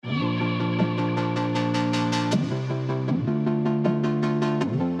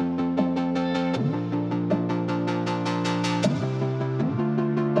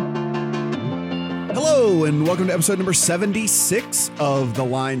Hello, and welcome to episode number 76 of the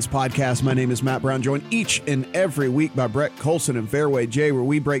Lines Podcast. My name is Matt Brown, joined each and every week by Brett Colson and Fairway J, where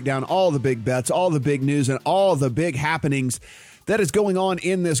we break down all the big bets, all the big news, and all the big happenings that is going on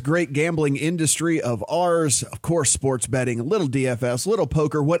in this great gambling industry of ours. Of course, sports betting, a little DFS, a little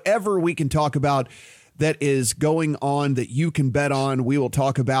poker, whatever we can talk about that is going on that you can bet on, we will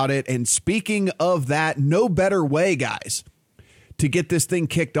talk about it. And speaking of that, no better way, guys, to get this thing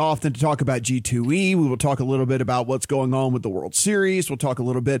kicked off than to talk about G2E. We will talk a little bit about what's going on with the World Series. We'll talk a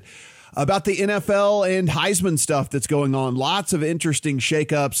little bit about the NFL and Heisman stuff that's going on. Lots of interesting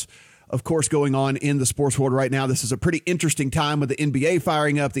shakeups, of course, going on in the sports world right now. This is a pretty interesting time with the NBA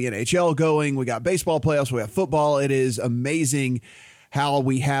firing up, the NHL going. We got baseball playoffs. We have football. It is amazing how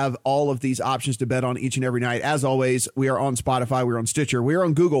we have all of these options to bet on each and every night. As always, we are on Spotify. We're on Stitcher. We're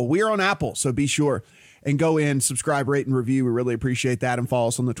on Google. We are on Apple. So be sure and go in, subscribe, rate, and review. We really appreciate that. And follow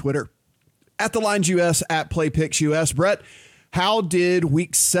us on the Twitter at The Lines US, at PlayPicksUS. Brett, how did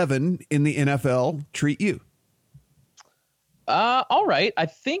week 7 in the NFL treat you? All right. I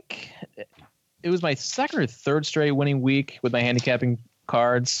think it was my second or third straight winning week with my handicapping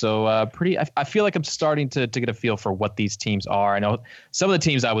cards. So I feel like I'm starting to get a feel for what these teams are. I know some of the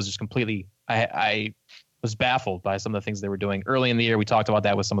teams I was just completely, I was baffled by some of the things they were doing early in the year. We talked about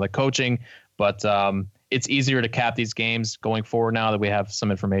that with some of the coaching, but it's easier to cap these games going forward now that we have some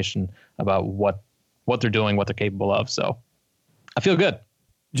information about what they're doing, what they're capable of. So I feel good.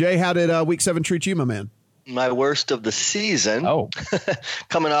 Jay, how did week 7 treat you, my man? My worst of the season. Oh,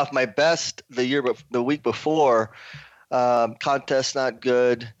 coming off my best the week before. Contest not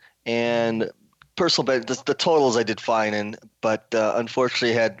good, and personal bet. The totals I did fine in, but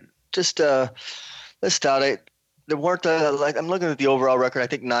unfortunately had just missed out. There weren't I'm looking at the overall record. I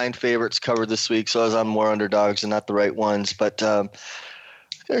think 9 favorites covered this week, so I was on more underdogs and not the right ones. But there's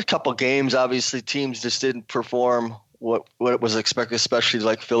a couple games. Obviously, teams just didn't perform what was expected, especially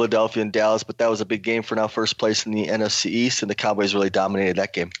like Philadelphia and Dallas. But that was a big game for now first place in the NFC East, and the Cowboys really dominated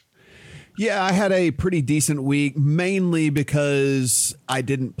that game. Yeah, I had a pretty decent week, mainly because I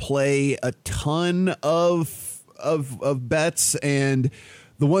didn't play a ton of bets, and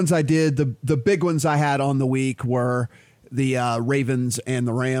the ones I did, the big ones I had on the week were the Ravens and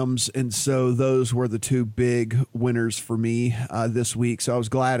the Rams, and so those were the 2 big winners for me this week. So I was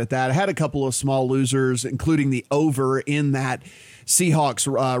glad at that. I had a couple of small losers, including the over in that Seahawks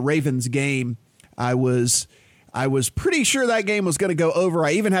Ravens game. I was pretty sure that game was going to go over.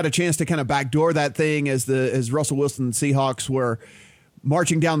 I even had a chance to kind of backdoor that thing as Russell Wilson and the Seahawks were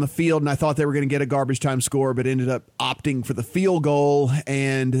marching down the field, and I thought they were going to get a garbage time score, but ended up opting for the field goal,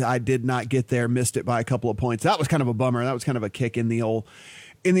 and I did not get there, missed it by a couple of points. That was kind of a bummer. That was kind of a kick in the old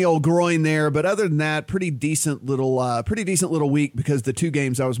groin there. But other than that, pretty decent little week, because the 2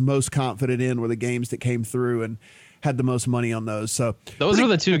 games I was most confident in were the games that came through and had the most money on those. So those were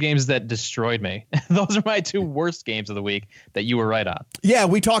the 2 games that destroyed me. Those are my 2 worst games of the week that you were right on. Yeah,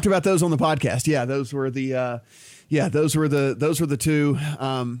 we talked about those on the podcast. Yeah, those were the those were the 2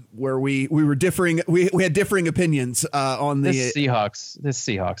 where we were differing. We had differing opinions on the this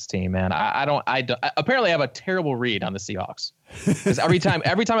Seahawks team, man. I don't apparently I have a terrible read on the Seahawks, because every time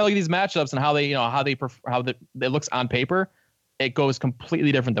I look at these matchups and how it looks on paper, it goes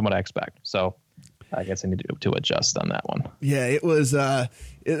completely different than what I expect. So I guess I need to adjust on that one. Yeah, it was that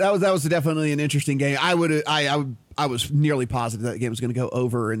was definitely an interesting game. I was nearly positive that game was going to go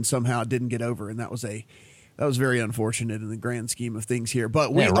over, and somehow it didn't get over, and that was very unfortunate in the grand scheme of things here.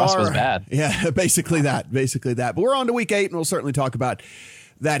 But Russ was bad. Yeah, basically that. But we're on to week 8, and we'll certainly talk about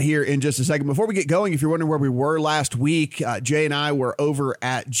that here in just a second. Before we get going, if you're wondering where we were last week, Jay and I were over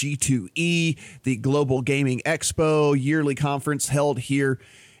at G2E, the Global Gaming Expo yearly conference held here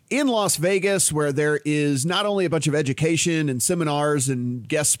in Las Vegas, where there is not only a bunch of education and seminars and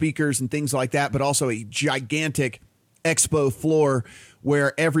guest speakers and things like that, but also a gigantic expo floor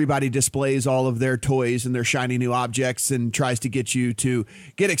where everybody displays all of their toys and their shiny new objects and tries to get you to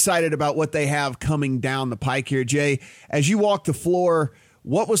get excited about what they have coming down the pike here. Jay, as you walk the floor,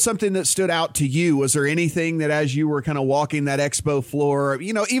 what was something that stood out to you? Was there anything that, as you were kind of walking that expo floor,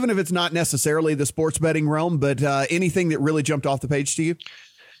 even if it's not necessarily the sports betting realm, but anything that really jumped off the page to you?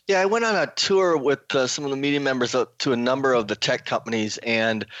 Yeah, I went on a tour with some of the media members to a number of the tech companies,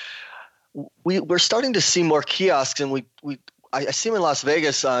 and we're starting to see more kiosks, and I see them in Las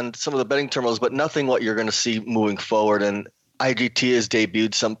Vegas on some of the betting terminals, but nothing what you're going to see moving forward. And IGT has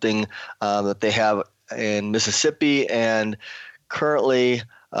debuted something that they have in Mississippi, and currently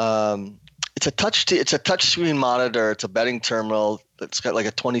it's a touch screen monitor. It's a betting terminal that's got like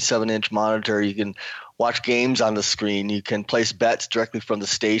a 27-inch monitor. You can watch games on the screen. You can place bets directly from the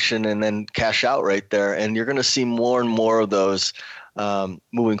station and then cash out right there. And you're going to see more and more of those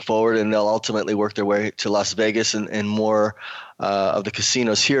moving forward, and they'll ultimately work their way to Las Vegas and more of the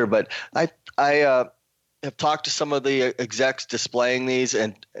casinos here. But I have talked to some of the execs displaying these,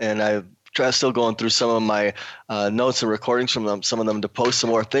 and I've still going through some of my notes and recordings from them, some of them to post some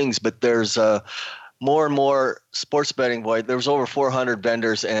more things. But there's more and more sports betting. Boy, there was over 400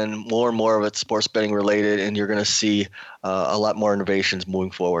 vendors, and more of it's sports betting related, and you're going to see a lot more innovations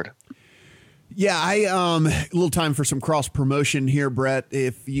moving forward. Yeah, a little time for some cross promotion here, Brett.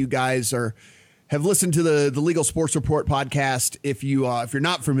 If you guys have listened to the Legal Sports Report podcast, if you're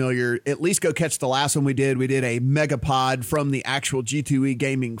not familiar, at least go catch the last one we did. We did a mega pod from the actual G2E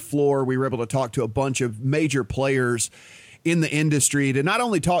gaming floor. We were able to talk to a bunch of major players in the industry to not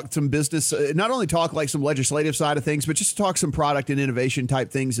only talk some business, not only talk like some legislative side of things, but just to talk some product and innovation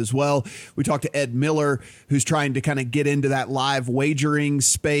type things as well. We talked to Ed Miller, who's trying to kind of get into that live wagering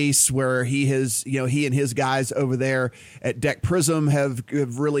space where he and his guys over there at Deck Prism have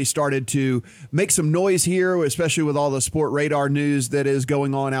really started to make some noise here, especially with all the Sport Radar news that is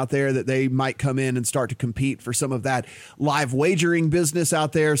going on out there, that they might come in and start to compete for some of that live wagering business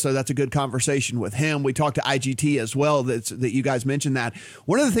out there. So that's a good conversation with him. We talked to IGT as well. That you guys mentioned that.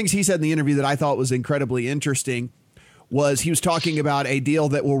 One of the things he said in the interview that I thought was incredibly interesting was he was talking about a deal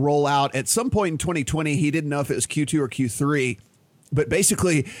that will roll out at some point in 2020. He didn't know if it was Q2 or Q3, but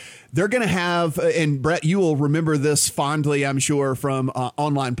basically they're going to have, and Brett, you will remember this fondly, I'm sure, from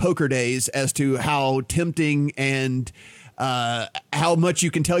online poker days as to how tempting and how much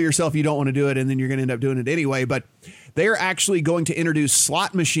you can tell yourself you don't want to do it, and then you're going to end up doing it anyway. But they're actually going to introduce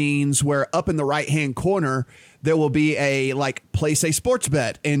slot machines where up in the right-hand corner, there will be a place a sports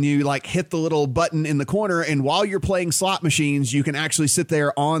bet, and you hit the little button in the corner. And while you're playing slot machines, you can actually sit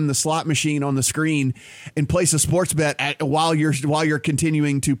there on the slot machine on the screen and place a sports bet while you're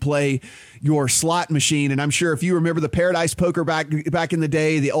continuing to play your slot machine. And I'm sure if you remember the Paradise Poker back in the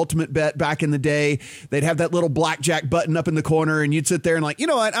day, the Ultimate Bet back in the day, they'd have that little blackjack button up in the corner, and you'd sit there and you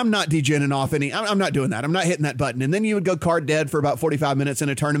know what? I'm not degenerating off any. I'm not doing that. I'm not hitting that button. And then you would go card dead for about 45 minutes in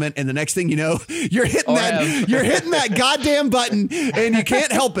a tournament, and the next thing you know, you're hitting You're hitting that goddamn button, and you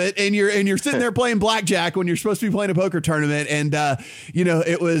can't help it. And you're sitting there playing blackjack when you're supposed to be playing a poker tournament. And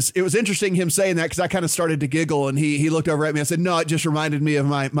it was interesting him saying that, because I kind of started to giggle, and he looked over at me and said, "No, it just reminded me of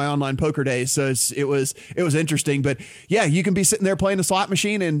my online poker days." So it was interesting. But yeah, you can be sitting there playing a slot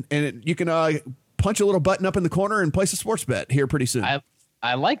machine, and you can punch a little button up in the corner and place a sports bet here pretty soon.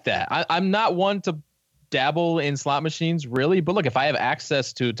 I like that. I'm not one to dabble in slot machines really, but look, if I have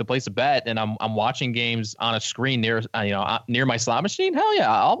access to place a bet and I'm watching games on a screen near my slot machine, hell yeah,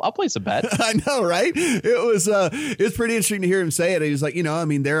 I'll place a bet. I know, right? It was pretty interesting to hear him say it. He was like,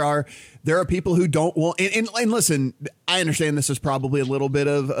 there are people who don't want, and listen, I understand this is probably a little bit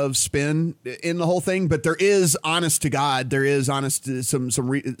of spin in the whole thing, but there is honest to God,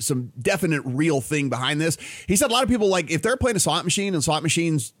 some definite real thing behind this. He said a lot of people, if they're playing a slot machine and slot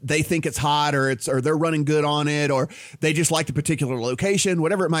machines, they think it's hot or they're running good on it, or they just like the particular location,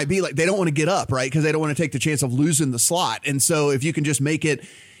 whatever it might be, they don't want to get up, right? Because they don't want to take the chance of losing the slot. And so if you can just make it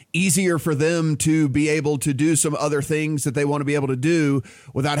easier for them to be able to do some other things that they want to be able to do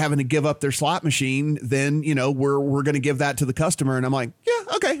without having to give up their slot machine, then, we're going to give that to the customer. And I'm like,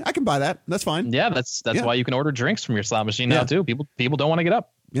 yeah, okay, I can buy that. That's fine. Yeah. That's why you can order drinks from your slot machine now too. People don't want to get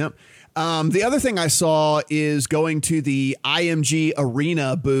up. Yep. The other thing I saw is going to the IMG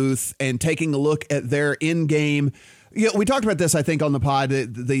Arena booth and taking a look at their in-game. We talked about this, I think, on the pod,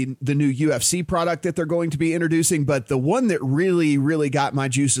 the new UFC product that they're going to be introducing. But the one that really, really got my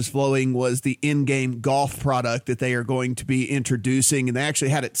juices flowing was the in-game golf product that they are going to be introducing. And they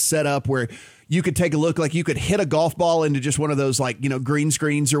actually had it set up where you could take a look, you could hit a golf ball into just one of those green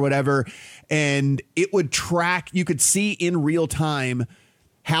screens or whatever, and it would track. You could see in real time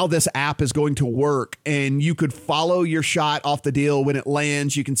how this app is going to work, and you could follow your shot off the deal when it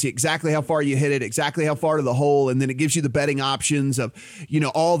lands. You can see exactly how far you hit it, exactly how far to the hole, and then it gives you the betting options of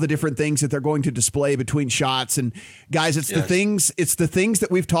all the different things that they're going to display between shots. And guys, it's the things that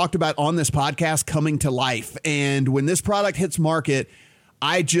we've talked about on this podcast coming to life. And when this product hits market,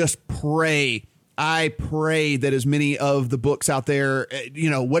 I just pray that as many of the books out there,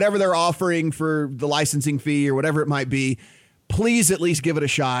 whatever they're offering for the licensing fee or whatever it might be, please at least give it a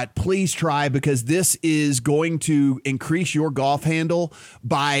shot. Please try, because this is going to increase your golf handle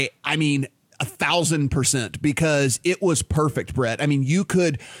by, 1,000%, because it was perfect, Brett. You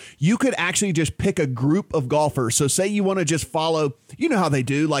could actually just pick a group of golfers. So say you want to just follow, how they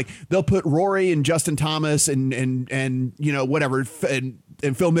do, they'll put Rory and Justin Thomas and whatever, and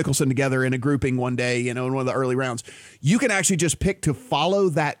Phil Mickelson together in a grouping one day, you know, in one of the early rounds. You can actually just pick to follow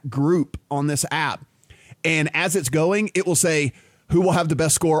that group on this app. And as it's going, it will say who will have the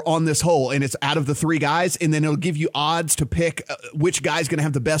best score on this hole. And it's out of the 3 guys. And then it'll give you odds to pick which guy's going to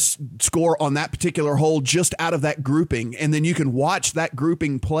have the best score on that particular hole just out of that grouping. And then you can watch that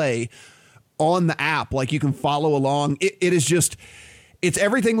grouping play on the app. Like, you can follow along. It is just, it's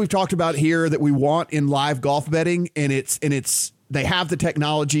everything we've talked about here that we want in live golf betting. And it's, they have the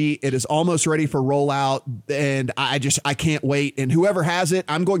technology. It is almost ready for rollout. And I can't wait. And whoever has it,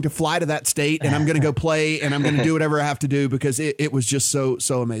 I'm going to fly to that state and I'm going to go play and I'm going to do whatever I have to do because it was just so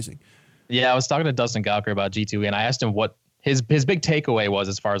amazing. Yeah. I was talking to Dustin Gawker about G2E and I asked him what his big takeaway was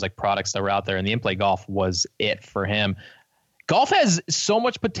as far as like products that were out there, and the in-play golf was it for him. Golf has so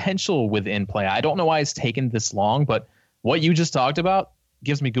much potential with in-play. I don't know why it's taken this long, but what you just talked about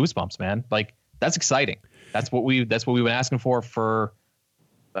gives me goosebumps, man. Like, that's exciting. That's what we've been asking for.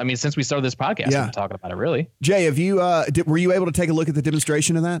 I mean, since we started this podcast, we've been talking about it, really. Jay, have you were you able to take a look at the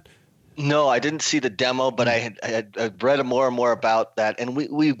demonstration of that? No, I didn't see the demo, but I had read more and more about that, and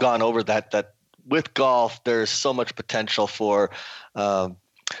we've gone over that with golf, there's so much potential for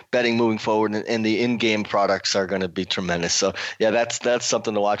betting moving forward, and the in-game products are going to be tremendous. So yeah, that's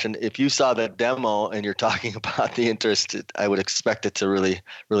something to watch. And if you saw that demo and you're talking about the interest, I would expect it to really,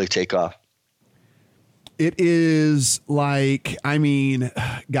 really take off. It is like, I mean,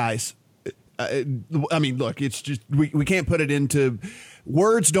 guys, I mean, look, it's just, we can't put it into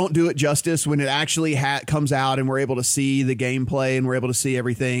words. Don't do it justice. When it actually comes out and we're able to see the gameplay and we're able to see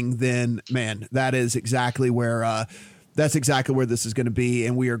everything, then man, that is exactly where, that's exactly where this is going to be,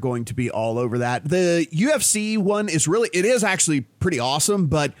 and we are going to be all over that. The UFC one is really, it is actually pretty awesome,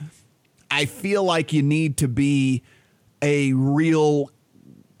 but I feel like you need to be a real,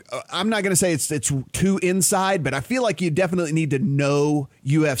 I'm not going to say it's too inside, but I feel like you definitely need to know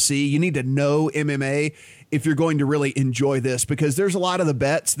UFC. You need to know MMA if you're going to really enjoy this, because there's a lot of the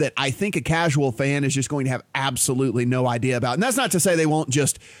bets that I think a casual fan is just going to have absolutely no idea about. And that's not to say they won't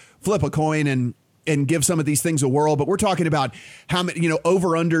just flip a coin and give some of these things a whirl, but we're talking about how many,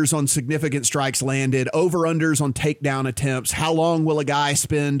 over-unders on significant strikes landed, over-unders on takedown attempts, how long will a guy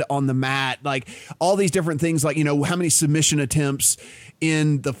spend on the mat, like all these different things, like, how many submission attempts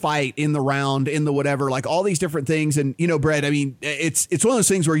in the fight, in the round, in the whatever, like all these different things. And, Brett, I mean, it's one of those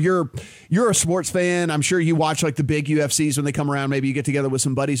things where you're a sports fan. I'm sure you watch like the big UFCs when they come around, maybe you get together with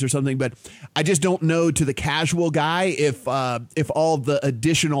some buddies or something, but I just don't know to the casual guy if all the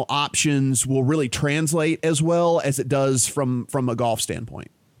additional options will really translate as well as it does from a golf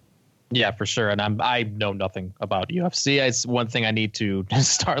standpoint. Yeah, for sure. And I know nothing about UFC. It's one thing I need to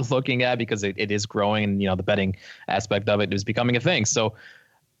start looking at because it is growing, and the betting aspect of it is becoming a thing. So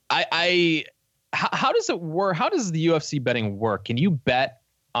how does it work? How does the UFC betting work? Can you bet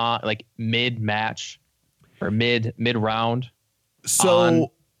like mid-match or mid-round? So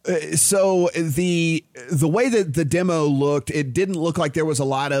the way that the demo looked, it didn't look like there was a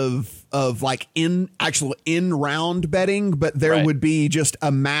lot of like in round betting, but there would be just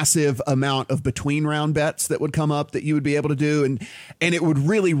a massive amount of between round bets that would come up that you would be able to do. And it would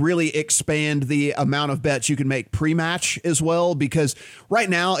really, really expand the amount of bets you can make pre-match as well, because right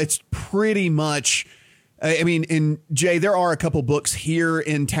now it's pretty much, I mean, in Jay, there are a couple books here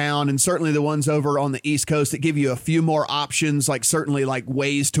in town, and certainly the ones over on the East Coast that give you a few more options, like certainly like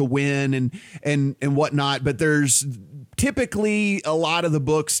ways to win and whatnot. But there's typically a lot of the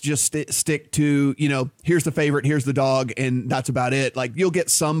books just stick to, here's the favorite, here's the dog, and that's about it. Like, you'll get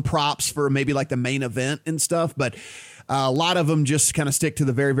some props for maybe like the main event and stuff, but a lot of them just kind of stick to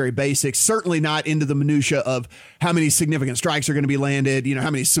the very, very basics, certainly not into the minutia of how many significant strikes are going to be landed, how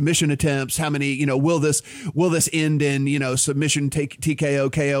many submission attempts, how many, will this end in, submission,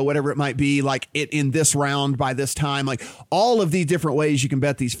 TKO, KO, whatever it might be, like it in this round by this time, like all of these different ways you can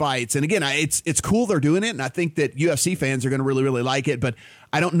bet these fights. And again, it's cool they're doing it. And I think that UFC fans are going to really, really like it, but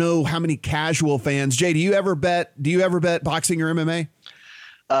I don't know how many casual fans. Jay, do you ever bet boxing or MMA?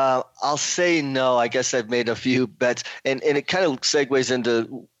 I'll say no. I guess I've made a few bets, and it kind of segues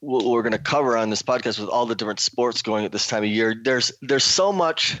into what we're going to cover on this podcast with all the different sports going at this time of year. There's so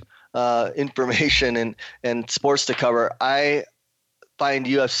much information and sports to cover. I find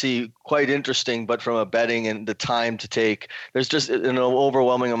UFC quite interesting, but from a betting and the time to take, there's just an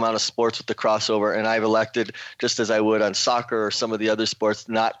overwhelming amount of sports with the crossover, and I've elected, just as I would on soccer or some of the other sports,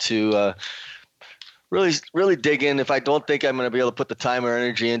 not to really dig in. If I don't think I'm going to be able to put the time or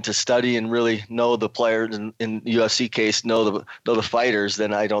energy into study and really know the players, in UFC case, know the fighters,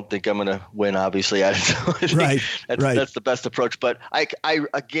 then I don't think I'm going to win. Obviously, that's the best approach. But I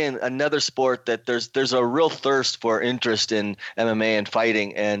again, another sport that there's a real thirst for interest in MMA and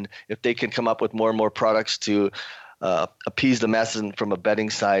fighting, and if they can come up with more and more products to appease the masses from a betting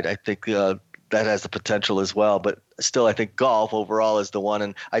side, I think that has the potential as well. But still, I think golf overall is the one,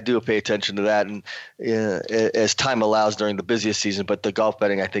 and I do pay attention to that, and as time allows during the busiest season. But the golf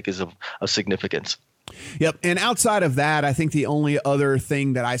betting, I think, is of significance. Yep. And outside of that, I think the only other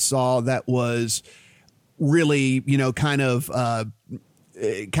thing that I saw that was really, kind of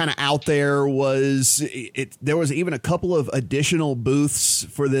out there was there was even a couple of additional booths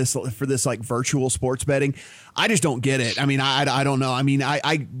for this like virtual sports betting. I just don't get it. I mean, I don't know. I mean,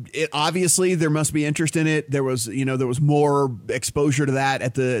 it obviously there must be interest in it. There was more exposure to that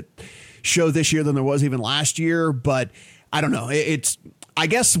at the show this year than there was even last year, but I don't know. I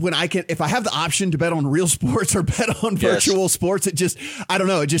guess if I have the option to bet on real sports or bet on virtual sports, I don't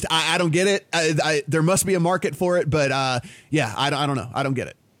know. I don't get it. There must be a market for it, but I don't know. I don't get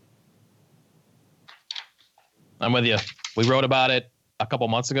it. I'm with you. We wrote about it a couple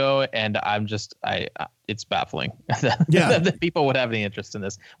months ago, and it's baffling that people would have any interest in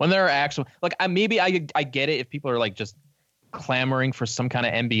this when there are actual, like, maybe I get it if people are like just clamoring for some kind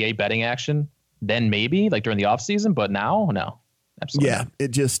of NBA betting action, then maybe like during the off season, but now, no. Absolutely.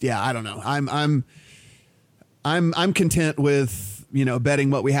 Yeah, I don't know. I'm content with, betting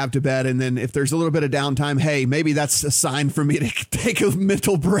what we have to bet. And then if there's a little bit of downtime, hey, maybe that's a sign for me to take a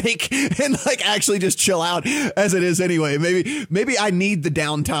mental break and like actually just chill out as it is anyway. Maybe I need the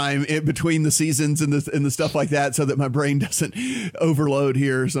downtime in between the seasons and the stuff like that so that my brain doesn't overload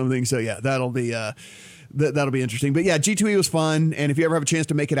here or something. So yeah, that'll be interesting. But yeah, G2E was fun. And if you ever have a chance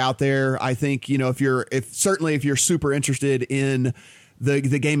to make it out there, I think, if you're super interested in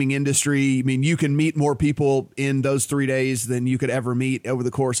the gaming industry, I mean, you can meet more people in those 3 days than you could ever meet over the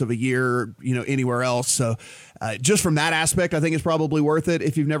course of a year, anywhere else. So just from that aspect, I think it's probably worth it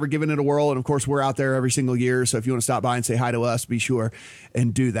if you've never given it a whirl. And of course, we're out there every single year. So if you want to stop by and say hi to us, be sure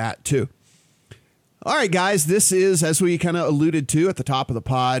and do that too. All right, guys, this is, as we kind of alluded to at the top of the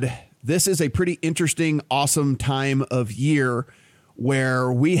pod, this is a pretty interesting, awesome time of year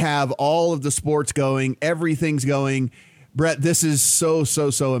where we have all of the sports going, everything's going. Brett, this is so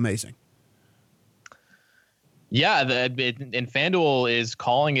amazing. Yeah, and FanDuel is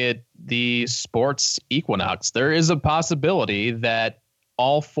calling it the sports equinox. There is a possibility that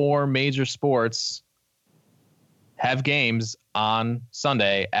all four major sports have games on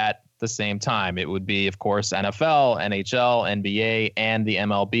Sunday at the same time. It would be, of course, NFL, NHL, NBA, and the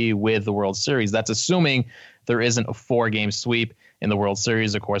MLB with the World Series. That's assuming there isn't a 4-game sweep in the World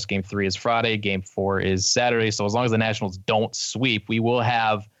Series. Of course, Game 3 is Friday, Game 4 is Saturday. So as long as the Nationals don't sweep, we will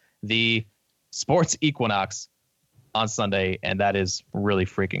have the sports equinox on Sunday, and that is really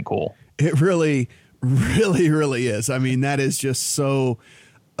freaking cool. It really, really, really is. I mean, that is just so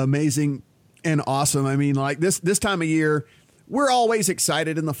amazing and awesome. I mean, like this time of year, we're always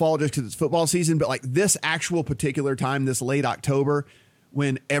excited in the fall just because it's football season, but like this actual particular time, this late October,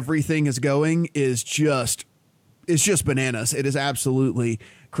 when everything is going, is just bananas. It is absolutely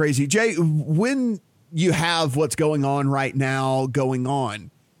crazy. Jay, when you have what's going on right now going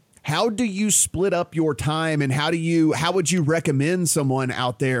on, how do you split up your time, and how would you recommend someone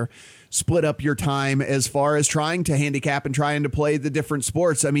out there split up your time as far as trying to handicap and trying to play the different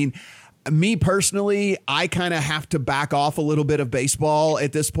sports? I mean, me personally, I kind of have to back off a little bit of baseball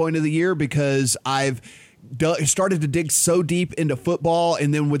at this point of the year because I've started to dig so deep into football.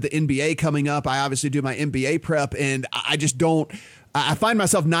 And then with the NBA coming up, I obviously do my NBA prep, and I find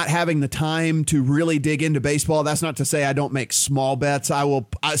myself not having the time to really dig into baseball. That's not to say I don't make small bets.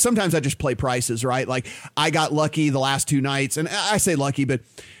 Sometimes I just play prices, right? Like I got lucky the last 2 nights, and I say lucky, but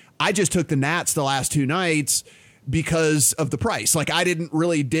I just took the Nats the last 2 nights because of the price. Like I didn't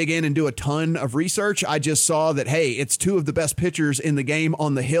really dig in and do a ton of research. I just saw that, hey, it's 2 of the best pitchers in the game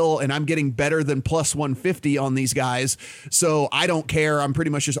on the hill, and I'm getting better than plus 150 on these guys. So I don't care. I'm pretty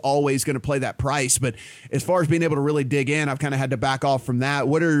much just always going to play that price. But as far as being able to really dig in, I've kind of had to back off from that.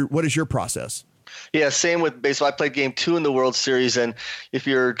 What is your process? Yeah, same with baseball. I played Game 2 in the World Series, and if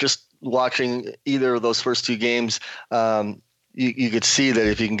you're just watching either of those first 2 games, you could see that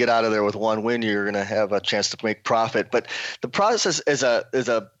if you can get out of there with 1 win, you're going to have a chance to make profit. But the process is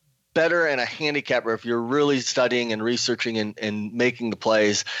a better and a handicapper, if you're really studying and researching and making the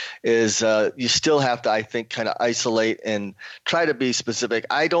plays, is you still have to, I think, kind of isolate and try to be specific.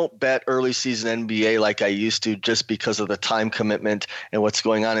 I don't bet early season NBA like I used to, just because of the time commitment and what's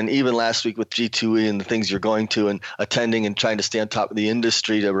going on. And even last week with G2E and the things you're going to and attending and trying to stay on top of the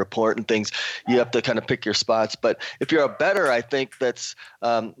industry to report and things, you have to kind of pick your spots. But if you're a bettor, I think that's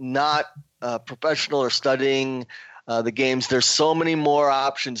not professional or studying the games, there's so many more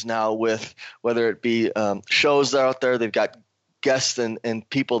options now, with whether it be shows that are out there. They've got guests and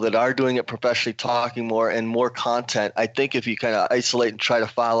people that are doing it professionally, talking more and more content. I think if you kind of isolate and try to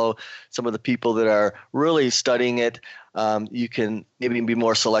follow some of the people that are really studying it, you can maybe be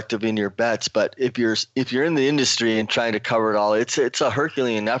more selective in your bets. But if you're in the industry and trying to cover it all, it's a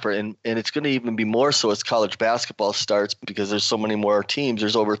Herculean effort, and it's going to even be more so as college basketball starts, because there's so many more teams.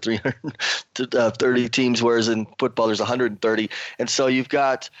 There's over 330 teams, whereas in football there's 130, and so you've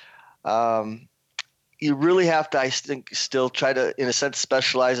got. You really have to, I think, still try to, in a sense,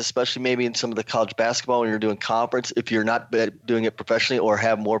 specialize, especially maybe in some of the college basketball when you're doing conference, if you're not doing it professionally, or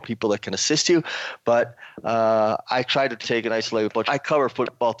have more people that can assist you. But I try to take an isolated approach. I cover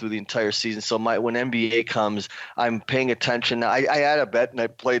football through the entire season, so when NBA comes, I'm paying attention. I had a bet, and I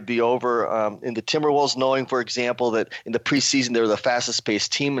played the over in the Timberwolves, knowing, for example, that in the preseason they were the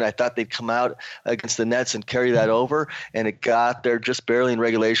fastest-paced team, and I thought they'd come out against the Nets and carry that over, and it got there just barely in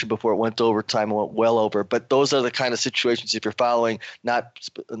regulation before it went to overtime and went well over. But those are the kind of situations, if you're following, not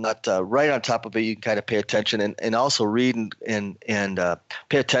right on top of it, you can kind of pay attention and also read and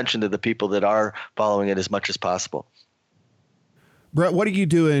pay attention to the people that are following it as much as possible. Brett, what are you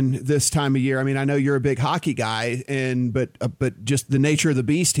doing this time of year? I mean, I know you're a big hockey guy, but just the nature of the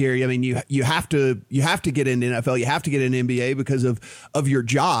beast here. I mean, you have to get into NFL, you have to get into NBA because of your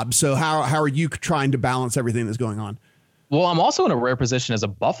job. So how are you trying to balance everything that's going on? Well, I'm also in a rare position as a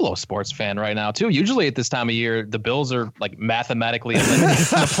Buffalo sports fan right now, too. Usually at this time of year, the Bills are like mathematically eliminated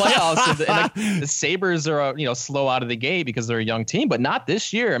from the playoffs. And the Sabres are, slow out of the gate because they're a young team, but not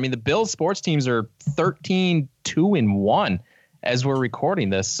this year. I mean, the Bills sports teams are 13-2-1 as we're recording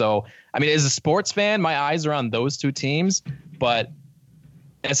this. So, I mean, as a sports fan, my eyes are on those two teams. But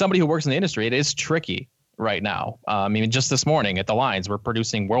as somebody who works in the industry, it is tricky right now. I mean, just this morning at the Lines, we're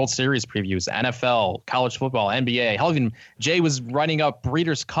producing World Series previews, NFL, college football, NBA. Hell, even Jay was writing up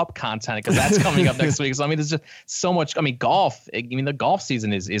Breeders' Cup content because that's coming up next week. So, I mean, there's just so much. I mean, golf. I mean, the golf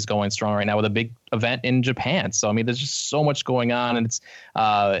season is going strong right now with a big event in Japan. So, I mean, there's just so much going on, and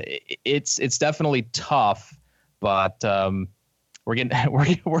it's definitely tough, but we're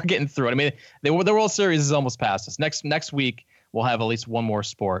getting through it. I mean, the World Series is almost past us. Next week we'll have at least one more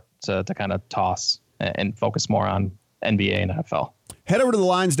sport to kind of toss and focus more on NBA and NFL. Head over to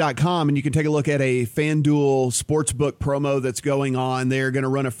thelines.com and you can take a look at a FanDuel Sportsbook promo that's going on. They're going to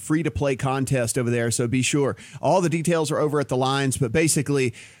run a free-to-play contest over there, so be sure. All the details are over at the Lines, but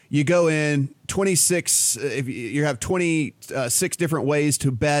basically you go in 26. If you have 26 different ways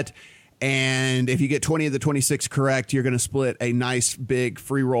to bet, and if you get 20 of the 26 correct, you're going to split a nice big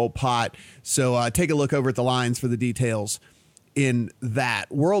free roll pot. So take a look over at the Lines for the details in that.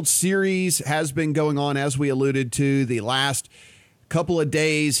 World Series has been going on, as we alluded to. The last couple of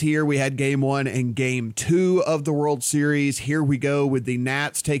days here, we had game 1 and game 2 of the World Series. Here we go with the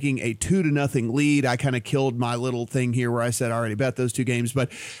Nats taking a 2-0 lead. I kind of killed my little thing here where I said I already bet those two games,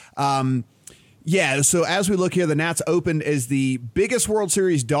 but yeah, so as we look here, the Nats opened as the biggest World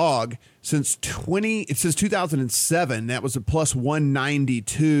Series dog since 2007. That was a plus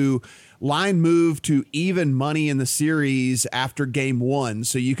 192. Line moved to even money in the series after game 1.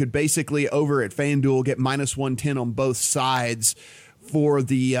 So you could basically over at FanDuel get minus 110 on both sides for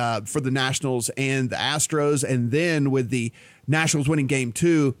the Nationals and the Astros. And then with the Nationals winning game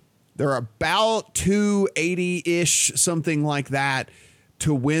 2, they're about 280-ish, something like that,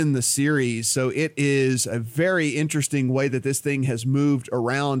 to win the series. So it is a very interesting way that this thing has moved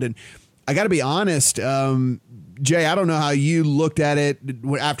around. And I got to be honest, Jay, I don't know how you looked at it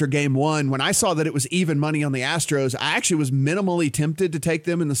after game 1. When I saw that it was even money on the Astros, I actually was minimally tempted to take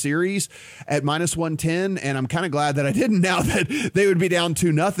them in the series at minus 110. And I'm kind of glad that I didn't, now that they would be down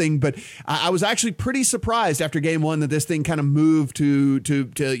 2-0. But I was actually pretty surprised after game 1 that this thing kind of moved to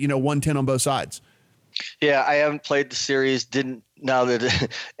 110 on both sides. Yeah, I haven't played the series. Now that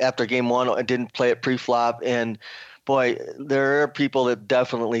after game 1, I didn't play it pre-flop. And boy, there are people that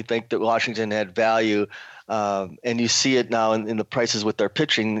definitely think that Washington had value. And you see it now in the prices with their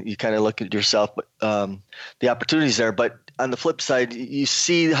pitching. You kind of look at yourself, the opportunities there. But on the flip side, you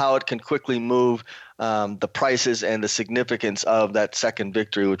see how it can quickly move the prices and the significance of that second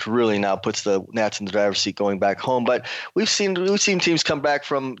victory, which really now puts the Nats in the driver's seat going back home. But we've seen teams come back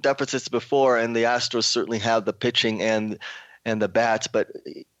from deficits before, and the Astros certainly have the pitching and the bats. But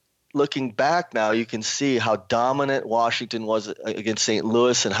looking back now, you can see how dominant Washington was against St.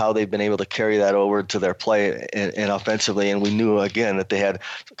 Louis and how they've been able to carry that over to their play and offensively. And we knew, again, that they had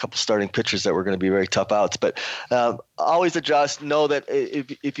a couple starting pitchers that were going to be very tough outs. But always adjust. Know that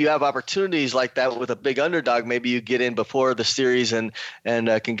if you have opportunities like that with a big underdog, maybe you get in before the series and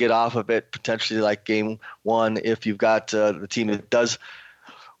can get off of it, potentially like game one if you've got the team that does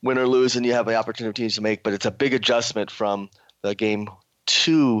win or lose and you have the opportunities to make. But it's a big adjustment from the game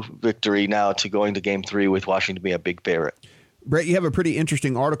 2 victory now to going to game 3 with Washington being a big favorite. Brett, you have a pretty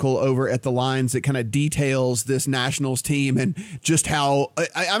interesting article over at the Lines that kind of details this Nationals team and just how,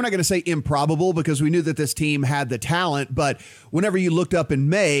 I'm not going to say improbable because we knew that this team had the talent, but whenever you looked up in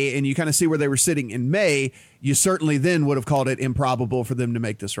May and you kind of see where they were sitting in May, you certainly then would have called it improbable for them to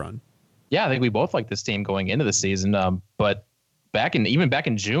make this run. Yeah, I think we both liked this team going into the season, but back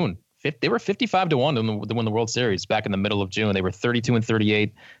in June, they were 55-1 to win the World Series back in the middle of June. They were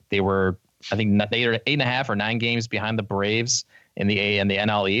 32-38. They were, I think, 8.5 or 9 games behind the Braves in the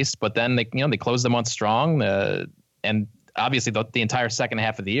NL East. But then they closed the month strong, and obviously the entire second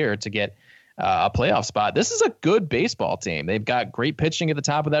half of the year to get a playoff spot. This is a good baseball team. They've got great pitching at the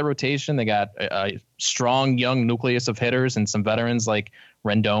top of that rotation. They got a strong young nucleus of hitters and some veterans like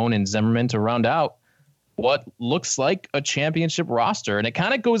Rendon and Zimmerman to round out what looks like a championship roster. And it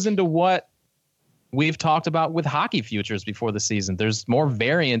kind of goes into what we've talked about with hockey futures before the season. There's more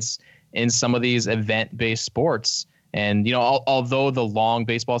variance in some of these event-based sports. And, although the long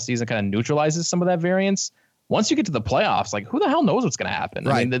baseball season kind of neutralizes some of that variance, once you get to the playoffs, like who the hell knows what's going to happen?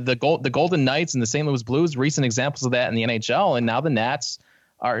 Right. I mean, the Golden Knights and the St. Louis Blues, recent examples of that in the NHL. And now the Nats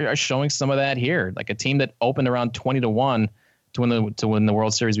are showing some of that here. Like a team that opened around 20-1 to win the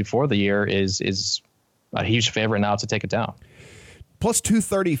World Series before the year is a huge favorite now to take it down. Plus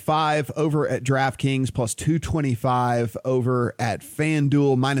 235 over at DraftKings, plus 225 over at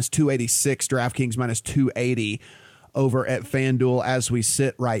FanDuel, minus 286 DraftKings, minus 280 over at FanDuel as we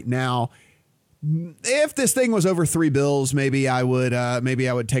sit right now. If this thing was over $3, maybe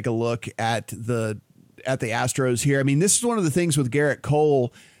I would take a look at the Astros here. I mean, this is one of the things with Garrett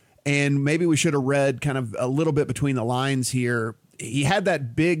Cole, and maybe we should have read kind of a little bit between the lines here. He had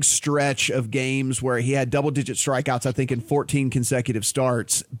that big stretch of games where he had double-digit strikeouts, I think, in 14 consecutive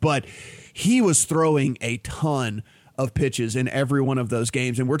starts, but he was throwing a ton of pitches in every one of those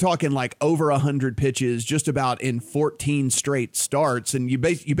games. And we're talking like over 100 pitches just about in 14 straight starts. And you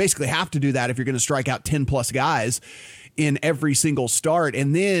basically have to do that if you're going to strike out 10-plus guys in every single start.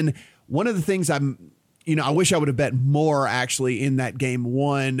 And then one of the things I wish I would have bet more actually in that game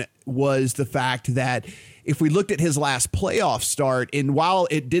 1 was the fact that if we looked at his last playoff start, and while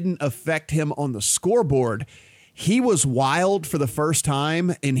it didn't affect him on the scoreboard, he was wild for the first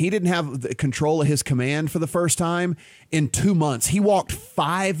time, and he didn't have the control of his command for the first time in 2 months. He walked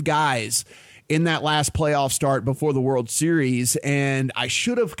 5 guys in that last playoff start before the World Series, and I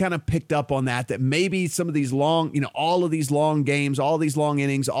should have kind of picked up on that maybe some of these long, all of these long games, all these long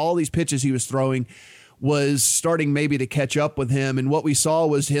innings, all these pitches he was throwing was starting maybe to catch up with him. And what we saw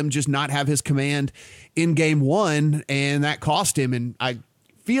was him just not have his command in game 1, and that cost him. And I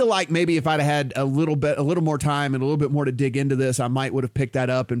feel like maybe if I'd had a little more time and a little bit more to dig into this, I might would have picked that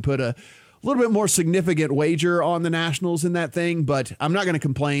up and put a little bit more significant wager on the Nationals in that thing. But I'm not going to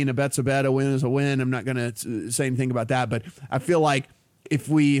complain. A bet's a bet, a win is a win. I'm not going to say anything about that. But I feel like if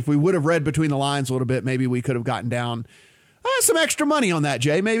we would have read between the lines a little bit, maybe we could have gotten down some extra money on that,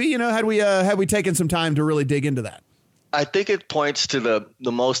 Jay. Maybe, had we taken some time to really dig into that. I think it points to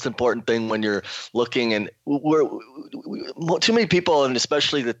the most important thing when you're looking, and too many people, and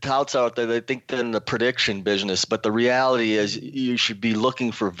especially the touts out there, they think they're in the prediction business. But the reality is you should be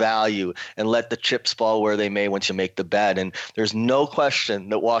looking for value and let the chips fall where they may once you make the bet. And there's no question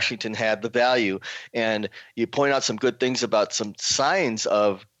that Washington had the value. And you point out some good things about some signs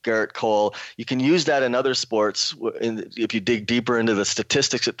of Garrett Cole. You can use that in other sports. If you dig deeper into the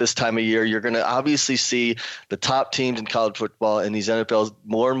statistics at this time of year, you're going to obviously see the top teams in college football and these NFLs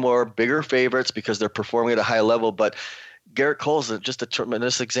more and more bigger favorites because they're performing at a high level. But Garrett Cole's just a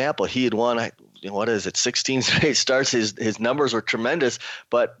tremendous example. He had won what is it, 16 straight starts. His numbers were tremendous,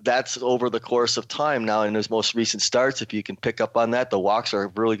 but that's over the course of time. Now in his most recent starts, if you can pick up on that, the walks are a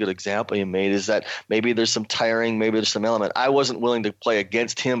really good example you made, is that maybe there's some tiring, maybe there's some element. I wasn't willing to play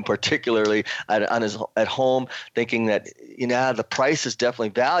against him particularly at home, thinking that, the price is definitely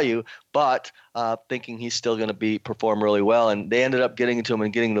value, but thinking he's still going to perform really well. And they ended up getting into him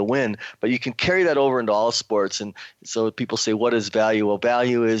and getting the win. But you can carry that over into all sports. And so people say, what is value? Well,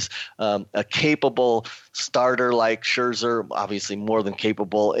 value is a capable starter like Scherzer, obviously more than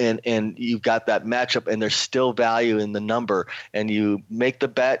capable. And you've got that matchup, and there's still value in the number. And you make the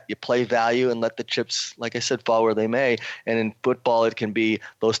bet, you play value, and let the chips, like I said, fall where they may. And in football, it can be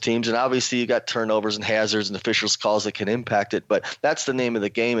those teams. And obviously, you got turnovers and hazards and officials' calls that can impact it. But that's the name of the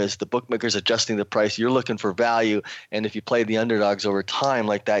game, is the bookmakers adjusting the price. You're looking for value. And if you play the underdogs over time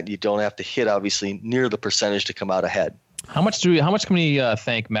like that, you don't have to hit, obviously, near the percentage to come out ahead. How much can we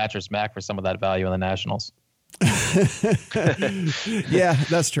thank Mattress Mac for some of that value in the Nationals? Yeah,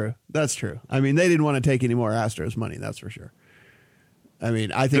 that's true. That's true. I mean, they didn't want to take any more Astros money. That's for sure. I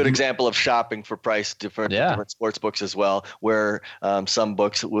mean, I think good example of shopping for price different sports books as well, where some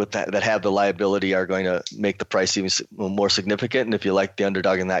books with that have the liability are going to make the price even more significant. And if you like the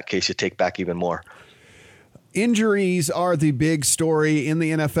underdog in that case, you take back even more. Injuries are the big story in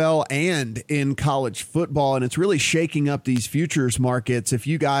the NFL and in college football, and it's really shaking up these futures markets. If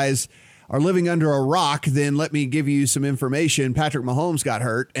you guys are living under a rock, then let me give you some information. Patrick Mahomes got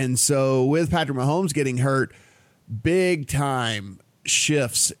hurt, and so with Patrick Mahomes getting hurt, big time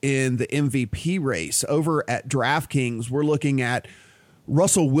shifts in the MVP race. Over at DraftKings, we're looking at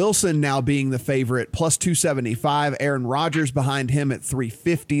Russell Wilson now being the favorite, plus 275. Aaron Rodgers behind him at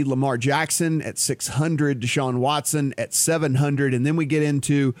 350. Lamar Jackson at 600. Deshaun Watson at 700. And then we get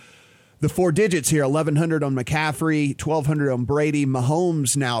into the four digits here, 1,100 on McCaffrey, 1,200 on Brady.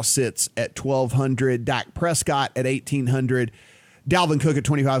 Mahomes now sits at 1,200. Dak Prescott at 1,800. Dalvin Cook at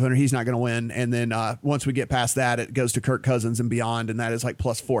 2,500. He's not going to win. And then once we get past that, it goes to Kirk Cousins and beyond, and that is like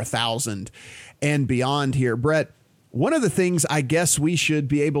plus 4,000 and beyond here. Brett, one of the things I guess we should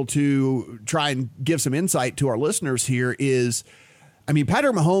be able to try and give some insight to our listeners here is, I mean,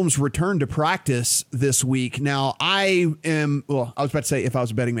 Patrick Mahomes returned to practice this week. Now, I was about to say if I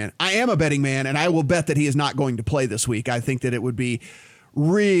was a betting man. I am a betting man, and I will bet that he is not going to play this week. I think that it would be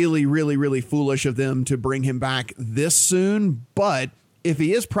really, really, really foolish of them to bring him back this soon. But if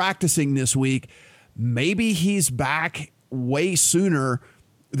he is practicing this week, maybe he's back way sooner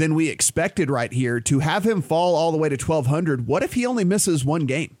than we expected right here. To have him fall all the way to 1,200, what if he only misses one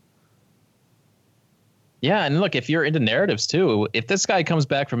game? Yeah, and look, if you're into narratives too, if this guy comes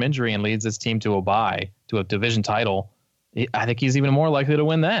back from injury and leads this team to a bye, to a division title, I think he's even more likely to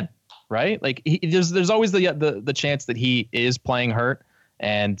win then, right? Like there's always the chance that he is playing hurt,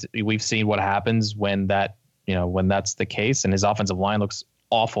 and we've seen what happens when that's the case, and his offensive line looks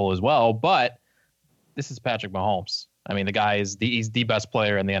awful as well. But this is Patrick Mahomes. I mean, the guy he's the best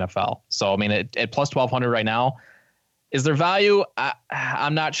player in the NFL. So I mean, at plus 1,200 right now, is there value?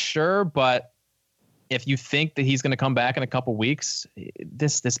 I'm not sure, but if you think that he's going to come back in a couple weeks,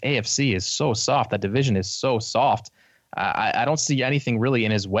 this AFC is so soft. That division is so soft. I don't see anything really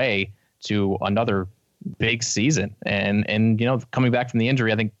in his way to another big season. And coming back from the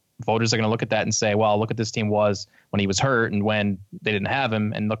injury, I think voters are going to look at that and say, well, look what this team was when he was hurt and when they didn't have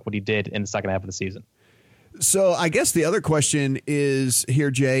him, and look what he did in the second half of the season. So I guess the other question is here,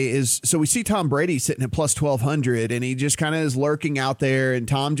 Jay, is so we see Tom Brady sitting at plus 1,200, and he just kind of is lurking out there, and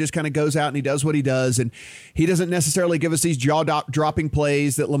Tom just kind of goes out and he does what he does, and he doesn't necessarily give us these jaw-dropping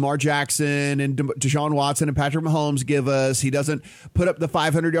plays that Lamar Jackson and Deshaun Watson and Patrick Mahomes give us. He doesn't put up the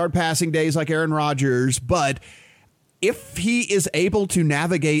 500-yard passing days like Aaron Rodgers, but if he is able to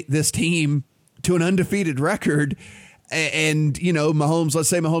navigate this team to an undefeated record, and, Mahomes, let's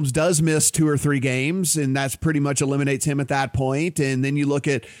say Mahomes does miss 2 or 3 games, and that's pretty much eliminates him at that point. And then you look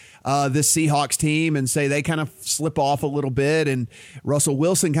at this Seahawks team and say they kind of slip off a little bit, and Russell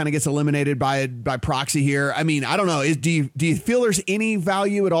Wilson kind of gets eliminated by proxy here. I mean, I don't know. Do you feel there's any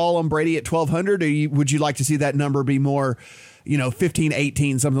value at all on Brady at 1,200, or would you like to see that number be more, 15,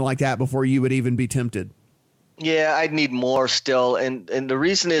 18, something like that before you would even be tempted? Yeah, I'd need more still. And the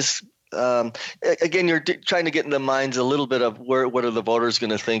reason is, again, you're trying to get in the minds a little bit of what are the voters going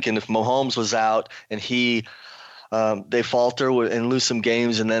to think. And if Mahomes was out and they falter and lose some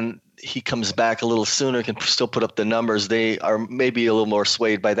games, and then he comes back a little sooner, can still put up the numbers, they are maybe a little more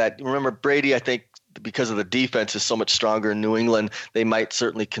swayed by that. Remember, Brady, I think, because of the defense is so much stronger in New England, they might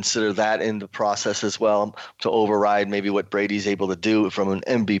certainly consider that in the process as well to override maybe what Brady's able to do from an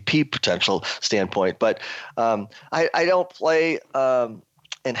MVP potential standpoint. But I don't play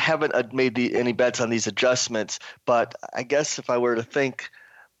and haven't made any bets on these adjustments. But I guess if I were to think,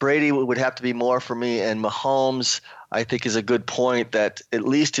 Brady would have to be more for me, and Mahomes, I think, is a good point that at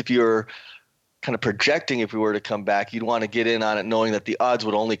least if you're kind of projecting if we were to come back, you'd want to get in on it knowing that the odds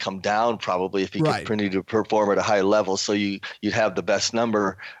would only come down probably if he could continue to perform at a high level. So you'd have the best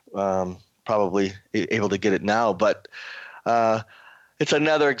number, probably able to get it now. But it's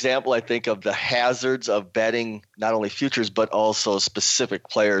another example, I think, of the hazards of betting not only futures but also specific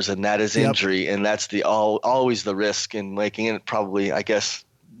players, and that is injury. And that's always the risk in making it. Probably, I guess,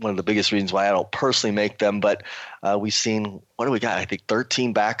 one of the biggest reasons why I don't personally make them. But we've seen, what do we got? I think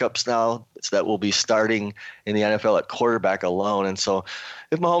 13 backups now that will be starting in the NFL at quarterback alone. And so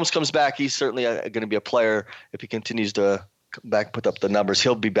if Mahomes comes back, he's certainly going to be a player. If he continues to come back, put up the numbers,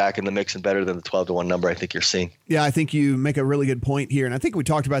 he'll be back in the mix and better than the 12-1 number I think you're seeing. Yeah, I think you make a really good point here. And I think we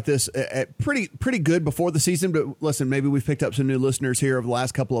talked about this at pretty good before the season. But listen, maybe we've picked up some new listeners here over the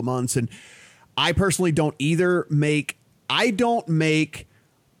last couple of months. And I personally don't make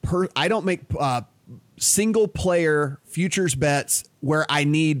single player futures bets where I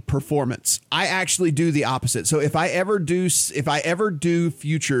need performance. I actually do the opposite. So if I ever do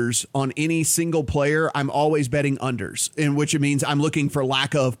futures on any single player, I'm always betting unders, in which it means I'm looking for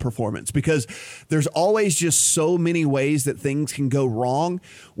lack of performance, because there's always just so many ways that things can go wrong,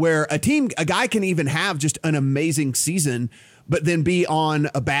 where a guy can even have just an amazing season but then be on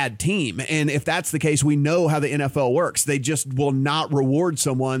a bad team. And if that's the case, we know how the NFL works. They just will not reward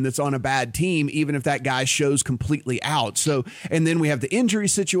someone that's on a bad team, even if that guy shows completely out. So, and then we have the injury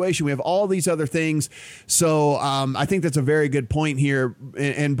situation. We have all these other things. So I think that's a very good point here.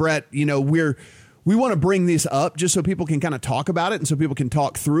 And Brett, we want to bring this up just so people can kind of talk about it and so people can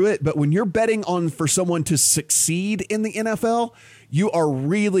talk through it. But when you're betting for someone to succeed in the NFL, you are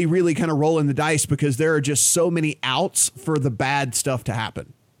really, really kind of rolling the dice, because there are just so many outs for the bad stuff to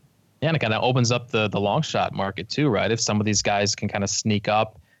happen. Yeah, and it kind of opens up the long shot market too, right? If some of these guys can kind of sneak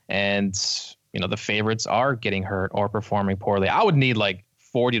up and, the favorites are getting hurt or performing poorly. I would need like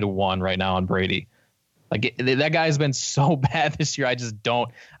 40-1 right now on Brady. Like that guy's been so bad this year. I just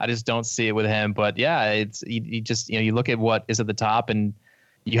don't see it with him. But yeah, it's you look at what is at the top, and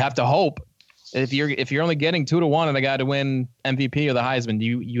you have to hope. If you're only getting 2-1 and a guy to win MVP or the Heisman,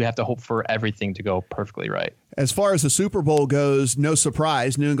 you have to hope for everything to go perfectly right. As far as the Super Bowl goes, no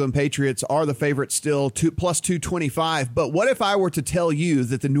surprise, New England Patriots are the favorite still, plus 225. But what if I were to tell you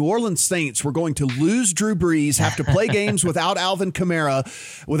that the New Orleans Saints were going to lose Drew Brees, have to play games without Alvin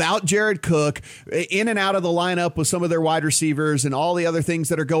Kamara, without Jared Cook, in and out of the lineup with some of their wide receivers and all the other things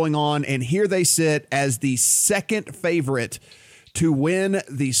that are going on, and here they sit as the second favorite to win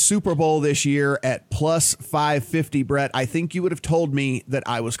the Super Bowl this year at plus 550, Brett? I think you would have told me that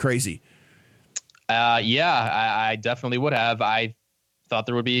I was crazy. I definitely would have. I thought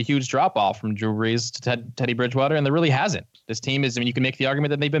there would be a huge drop off from Drew Brees to Teddy Bridgewater, and there really hasn't. This team is, you can make the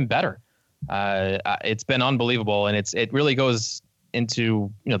argument that they've been better. It's been unbelievable, and it really goes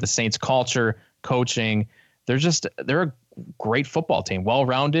into, the Saints culture, coaching. They're a great football team,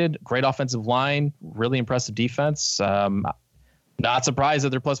 well-rounded, great offensive line, really impressive defense. Not surprised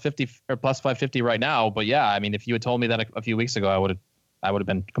that they're plus 50 or plus 550 right now, but yeah, if you had told me that a few weeks ago, I would have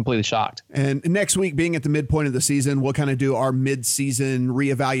been completely shocked. And next week, being at the midpoint of the season, we'll kind of do our mid-season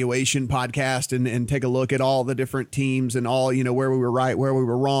reevaluation podcast and take a look at all the different teams and all, where we were right, where we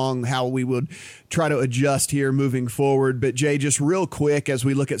were wrong, how we would try to adjust here moving forward. But Jay, just real quick, as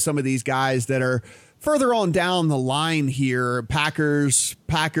we look at some of these guys that are further on down the line here, Packers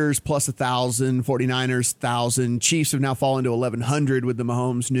plus 1,000, 49ers 1,000, Chiefs have now fallen to 1,100 with the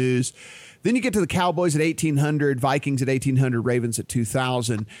Mahomes news. Then you get to the Cowboys at 1,800, Vikings at 1,800, Ravens at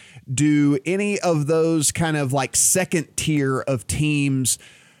 2,000. Do any of those kind of like second tier of teams,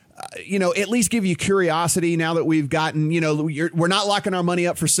 at least give you curiosity now that we've gotten, we're not locking our money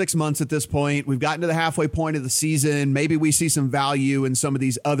up for 6 months at this point. We've gotten to the halfway point of the season. Maybe we see some value in some of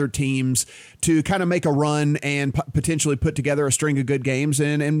these other teams to kind of make a run and potentially put together a string of good games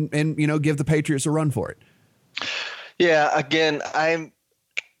and give the Patriots a run for it. Yeah, again,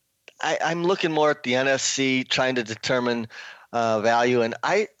 I'm looking more at the NFC, trying to determine value. And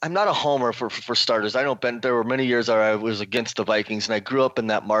I'm not a homer for starters. I don't bet. There were many years where I was against the Vikings, and I grew up in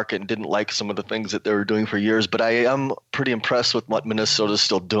that market and didn't like some of the things that they were doing for years. But I am pretty impressed with what Minnesota's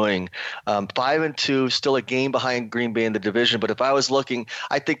still doing. 5-2, still a game behind Green Bay in the division. But if I was looking,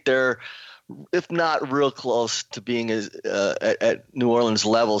 I think they're, if not real close to being at New Orleans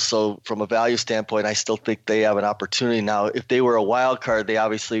level. So from a value standpoint, I still think they have an opportunity. Now, if they were a wild card, they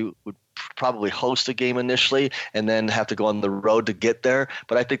obviously would probably host a game initially and then have to go on the road to get there.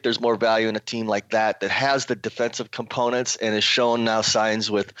 But I think there's more value in a team like that has the defensive components and has shown now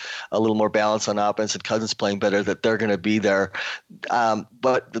signs with a little more balance on offense and Cousins playing better that they're going to be there.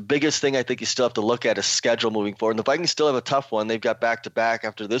 But the biggest thing I think you still have to look at is schedule moving forward. And the Vikings still have a tough one. They've got back-to-back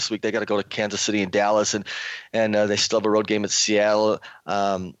after this week. They got to go to Kansas City and Dallas, and they still have a road game at Seattle,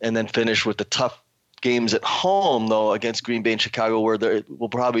 and then finish with the tough games at home, though, against Green Bay and Chicago, where it will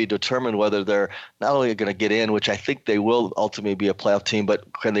probably determine whether they're not only going to get in, which I think they will ultimately be a playoff team, but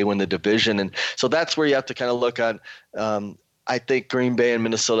can they win the division? And so that's where you have to kind of look at. I think Green Bay and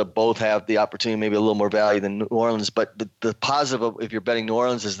Minnesota both have the opportunity, maybe a little more value than New Orleans. But the positive of, if you're betting New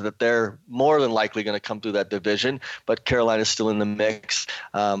Orleans, is that they're more than likely going to come through that division. But Carolina's still in the mix.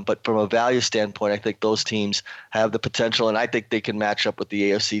 But from a value standpoint, I think those teams have the potential, and I think they can match up with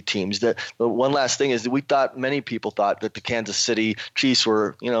the AFC teams. The one last thing is that many people thought that the Kansas City Chiefs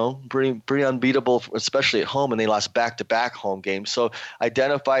were, pretty unbeatable, especially at home, and they lost back-to-back home games. So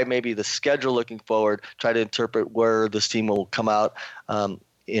identify maybe the schedule looking forward, try to interpret where this team will come out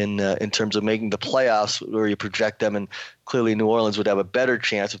in terms of making the playoffs, where you project them, and clearly New Orleans would have a better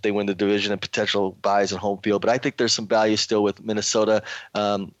chance if they win the division and potential buys in home field. But I think there's some value still with Minnesota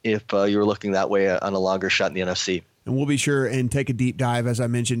if you're looking that way on a longer shot in the NFC. And we'll be sure and take a deep dive, as I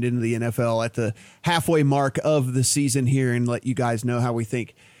mentioned, into the NFL at the halfway mark of the season here and let you guys know how we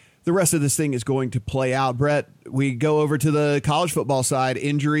think the rest of this thing is going to play out. Brett, we go over to the college football side.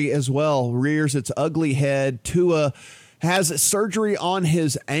 Injury as well rears its ugly head. Tua has surgery on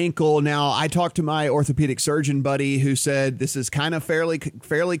his ankle. Now, I talked to my orthopedic surgeon buddy who said this is kind of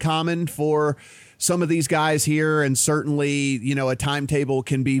fairly common for some of these guys here, and certainly, a timetable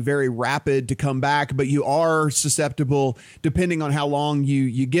can be very rapid to come back, but you are susceptible depending on how long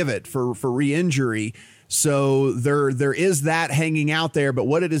you give it for re-injury. So there is that hanging out there, but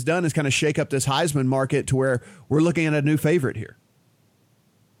what it has done is kind of shake up this Heisman market to where we're looking at a new favorite here.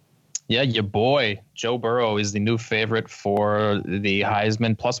 Yeah, your boy, Joe Burrow, is the new favorite for the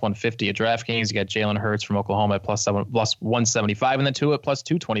Heisman, plus 150 at DraftKings. You got Jalen Hurts from Oklahoma at plus 175, and then Tua at plus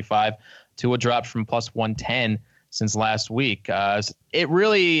 225. Tua dropped from plus 110 since last week. It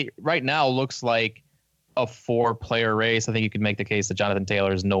really, right now, looks like a 4-player race. I think you could make the case that Jonathan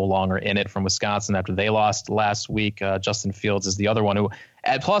Taylor is no longer in it from Wisconsin after they lost last week. Justin Fields is the other one who,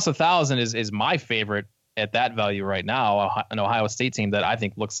 at plus 1,000, is my favorite at that value right now. An Ohio State team that I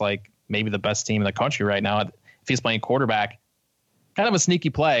think looks like maybe the best team in the country right now. If he's playing quarterback, kind of a sneaky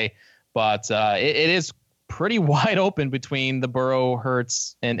play, but it is pretty wide open between the Burrow,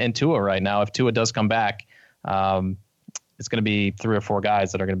 Hurts, and Tua right now. If Tua does come back, it's going to be 3 or 4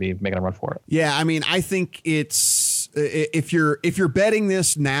 guys that are going to be making a run for it. Yeah, I mean, I think it's if you're betting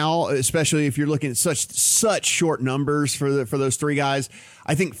this now, especially if you're looking at such short numbers for those 3 guys,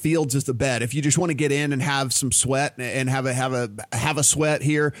 I think Fields is the bet. If you just want to get in and have some sweat and have a sweat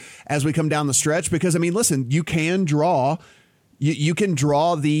here as we come down the stretch, because I mean, listen, you can draw. You can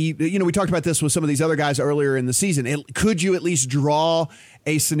draw we talked about this with some of these other guys earlier in the season. Could you at least draw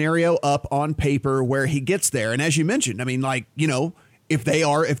a scenario up on paper where he gets there? And as you mentioned, I mean, if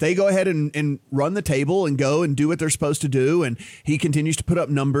they go ahead and run the table and go and do what they're supposed to do, and he continues to put up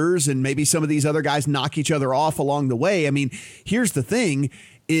numbers, and maybe some of these other guys knock each other off along the way. I mean, here's the thing.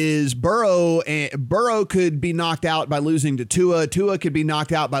 Is Burrow could be knocked out by losing to Tua. Tua could be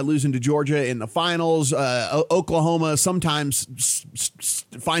knocked out by losing to Georgia in the finals. Oklahoma sometimes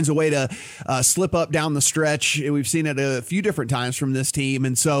finds a way to slip up down the stretch. We've seen it a few different times from this team.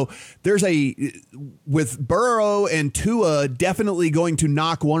 And so with Burrow and Tua definitely going to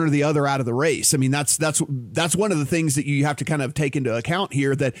knock one or the other out of the race. I mean, that's one of the things that you have to kind of take into account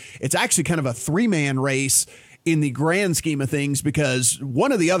here, that it's actually kind of a 3-man race in the grand scheme of things, because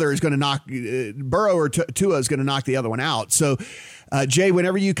one or the other is going to knock Burrow or Tua is going to knock the other one out. So, Jay,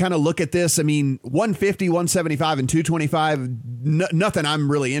 whenever you kind of look at this, I mean, 150, 175, and 225, nothing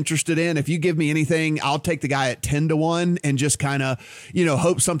I'm really interested in. If you give me anything, I'll take the guy at 10-1 and just kind of,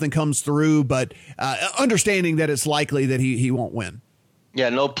 hope something comes through, but understanding that it's likely that he won't win. Yeah,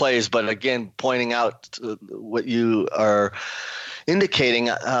 no plays, but again, pointing out what you are indicating,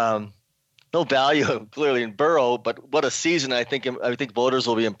 no value clearly in Burrow, but what a season! I think voters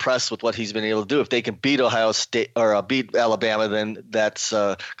will be impressed with what he's been able to do. If they can beat Ohio State or beat Alabama, then that's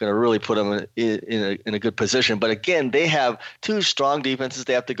going to really put them in a good position. But again, they have 2 strong defenses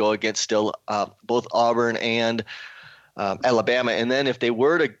they have to go against still, both Auburn and Alabama. And then if they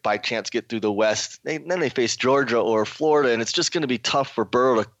were to by chance get through the West, then they face Georgia or Florida, and it's just going to be tough for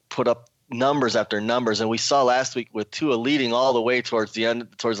Burrow to put up numbers after numbers. And we saw last week with Tua leading all the way towards the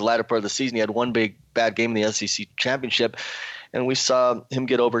latter part of the season. He had one bad game in the SEC championship, and we saw him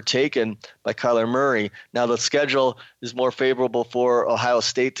get overtaken by Kyler Murray. Now the schedule is more favorable for Ohio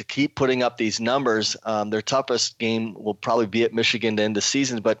State to keep putting up these numbers. Their toughest game will probably be at Michigan to end the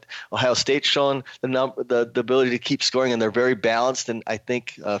season, but Ohio State's shown the ability to keep scoring, and they're very balanced. And I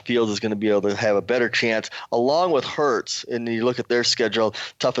think Fields is going to be able to have a better chance, along with Hurts. And you look at their schedule,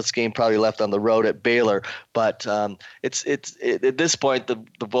 toughest game probably left on the road at Baylor. But it's at this point, the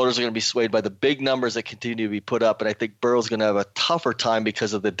voters are going to be swayed by the big numbers that continue to be put up. And I think Burrow's going to have a tougher time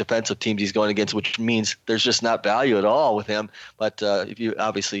because of the defensive teams he's going against, which means there's just not value at all with him. But if you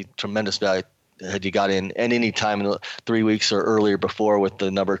obviously tremendous value had you got in at any time in the 3 weeks or earlier before, with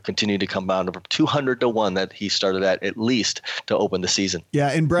the number continuing to come down to 200-1 that he started at least to open the season. Yeah,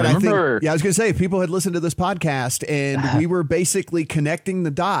 and Brett, I was going to say, if people had listened to this podcast and we were basically connecting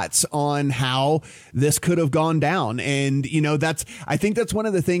the dots on how this could have gone down. And, I think that's one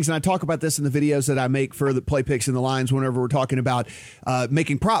of the things, and I talk about this in the videos that I make for the Play Picks and the Lines whenever we're talking about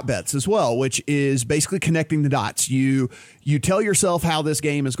making prop bets as well, which is basically connecting the dots. You tell yourself how this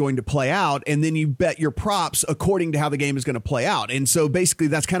game is going to play out, and then you bet your props according to how the game is going to play out. And so basically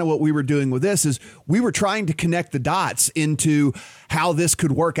that's kind of what we were doing with this, is we were trying to connect the dots into how this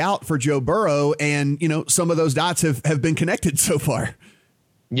could work out for Joe Burrow. And, some of those dots have been connected so far.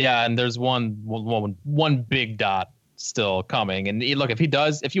 Yeah. And there's one big dot still coming. And look, if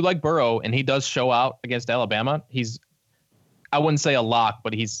you like Burrow and he does show out against Alabama, I wouldn't say a lock,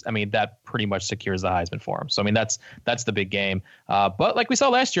 but that pretty much secures the Heisman for him. So, that's the big game. But like we saw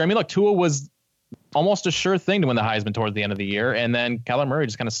last year, look, Tua was almost a sure thing to win the Heisman towards the end of the year. And then Kyler Murray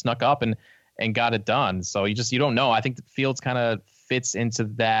just kind of snuck up and got it done. So you don't know. I think the Fields kind of fits into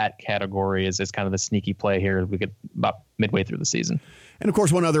that category as kind of the sneaky play here. We get about midway through the season. And of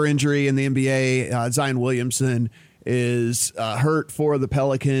course, one other injury in the NBA, Zion Williamson is hurt for the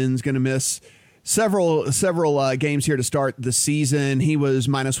Pelicans, going to miss several games here to start the season. He was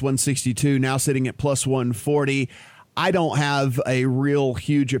minus 162, now sitting at plus 140. I don't have a real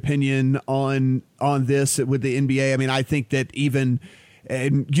huge opinion on this with the NBA. I think that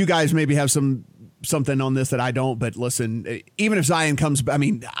and you guys maybe have something on this that I don't, but listen, even if Zion comes,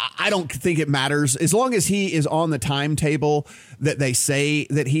 I don't think it matters. As long as he is on the timetable that they say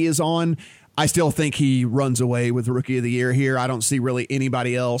that he is on, I still think he runs away with Rookie of the Year here. I don't see really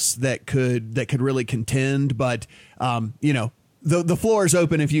anybody else that could really contend, but the floor is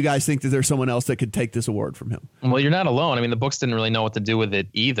open if you guys think that there's someone else that could take this award from him. Well, you're not alone. The books didn't really know what to do with it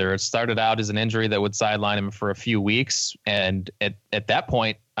either. It started out as an injury that would sideline him for a few weeks. And at that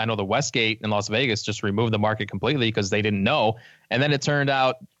point, I know the Westgate in Las Vegas just removed the market completely because they didn't know. And then it turned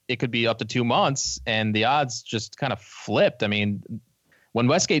out it could be up to 2 months, and the odds just kind of flipped. When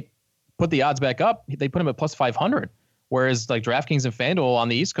Westgate put the odds back up, they put him at plus 500, whereas like DraftKings and FanDuel on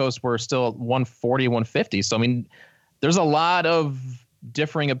the East Coast were still 140, 150. So, there's a lot of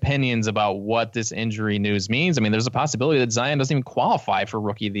differing opinions about what this injury news means. There's a possibility that Zion doesn't even qualify for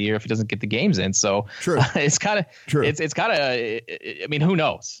Rookie of the Year if he doesn't get the games in. So true. It's kind of true. It's kind of, who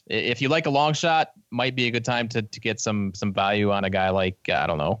knows? If you like a long shot, might be a good time to get some value on a guy like, I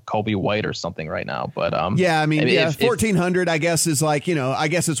don't know, Kobe White or something right now. But 1,400, I guess is like, I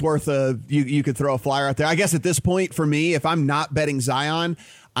guess it's worth you could throw a flyer out there. I guess at this point for me, if I'm not betting Zion,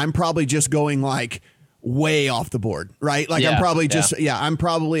 I'm probably just going like way off the board, right? Like I'm probably I'm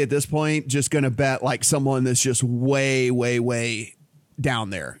probably at this point just going to bet like someone that's just way, way, way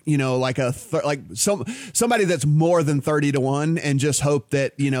down there, like somebody that's more than 30-1 and just hope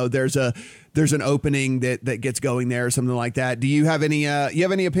that, there's an opening that gets going there or something like that. Do you have any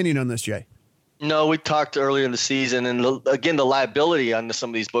opinion on this, Jay? No, we talked earlier in the season, and again, the liability on some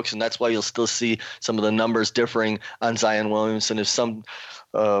of these books, and that's why you'll still see some of the numbers differing on Zion Williamson. If some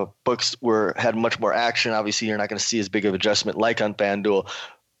books had much more action, obviously you're not going to see as big of adjustment like on FanDuel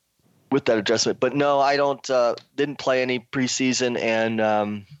with that adjustment. But no, I didn't play any preseason, and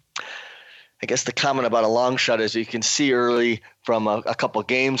I guess the comment about a long shot is you can see early from a couple of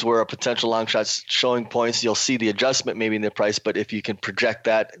games where a potential long shot's showing points, you'll see the adjustment maybe in the price. But if you can project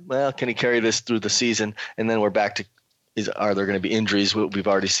that, well, can he carry this through the season? And then we're back to are there going to be injuries? We've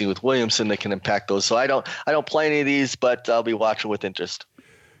already seen with Williamson that can impact those. So I don't play any of these, but I'll be watching with interest.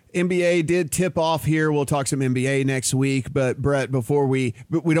 NBA did tip off here. We'll talk some NBA next week, but Brett, before we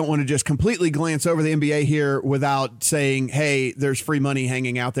don't want to just completely glance over the NBA here without saying, hey, there's free money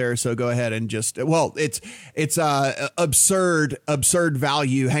hanging out there. So go ahead and it's absurd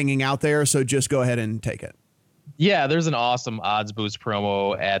value hanging out there. So just go ahead and take it. Yeah, there's an awesome odds boost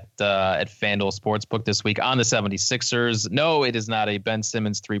promo at FanDuel Sportsbook this week on the 76ers. No, it is not a Ben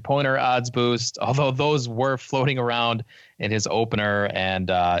Simmons three-pointer odds boost, although those were floating around in his opener, and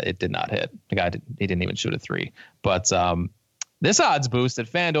it did not hit. The guy he didn't even shoot a three. But This odds boost at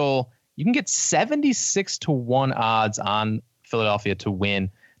FanDuel, you can get 76-1 odds on Philadelphia to win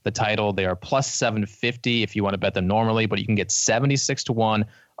the title. They are plus 750 if you want to bet them normally, but you can get 76-1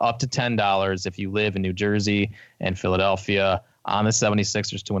 up to $10 if you live in New Jersey and Philadelphia on the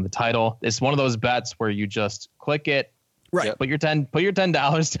 76ers to win the title. It's one of those bets where you just click it, right? Put your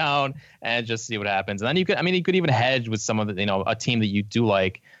 $10 down and just see what happens. And then you could even hedge with some of the, a team that you do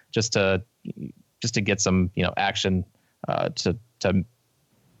like just to get some, action to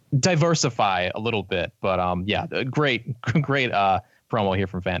diversify a little bit. But great promo here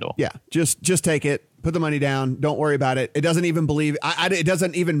from FanDuel. Yeah, just take it, put the money down, don't worry about it. It doesn't even it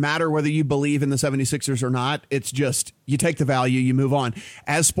doesn't even matter whether you believe in the 76ers or not. It's just you take the value, you move on.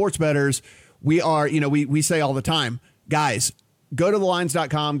 As sports bettors, we are, we say all the time, guys, go to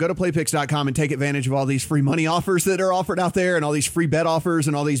thelines.com, go to playpicks.com and take advantage of all these free money offers that are offered out there and all these free bet offers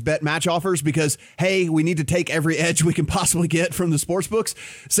and all these bet match offers because, hey, we need to take every edge we can possibly get from the sports books.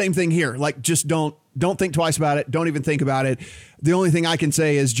 Same thing here. Like, just don't think twice about it. Don't even think about it. The only thing I can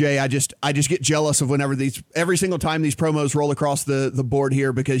say is, Jay, I just get jealous of whenever every single time these promos roll across the board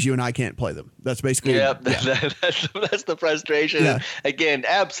here because you and I can't play them. That's basically that's the frustration. Yeah. Again,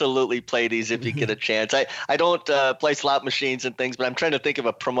 absolutely play these if you get a chance. I don't play slot machines and things, but I'm trying to think of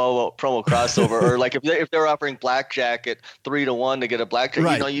a promo crossover or like if they're offering blackjack at 3-1 to get a blackjack,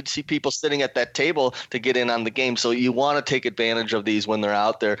 right. You'd see people sitting at that table to get in on the game. So you want to take advantage of these when they're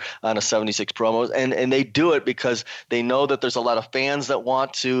out there on a 76 promos. And they do it because they know that there's a lot of fans that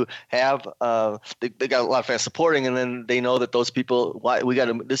want to have they got a lot of fans supporting, and then they know that those people,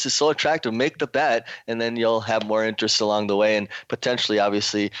 this is so attractive, make the bet, and then you'll have more interest along the way and potentially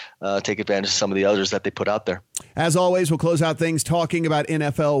obviously take advantage of some of the others that they put out there. As always, we'll close out things talking about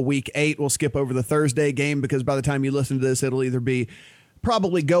NFL Week 8. We'll skip over the Thursday game because by the time you listen to this, it'll either be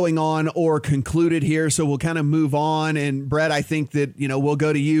probably going on or concluded here. So we'll kind of move on. And Brett, I think that, we'll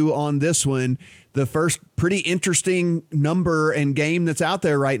go to you on this one. The first pretty interesting number and game that's out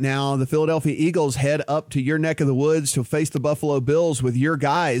there right now. The Philadelphia Eagles head up to your neck of the woods to face the Buffalo Bills with your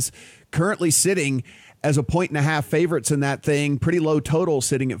guys currently sitting as 1.5 favorites in that thing. Pretty low total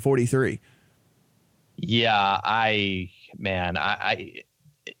sitting at 43. Yeah, I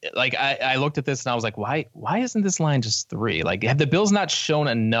looked at this and I was like, why isn't this line just 3? Like, have the Bills not shown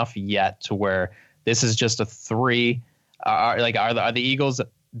enough yet to where this is just a 3? Are the Eagles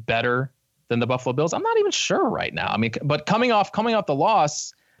better than the Buffalo Bills? I'm not even sure right now. I mean, but coming off the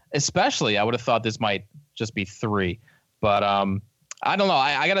loss, especially, I would have thought this might just be 3. But I don't know.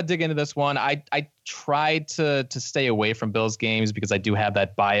 I got to dig into this one. I tried to stay away from Bills games because I do have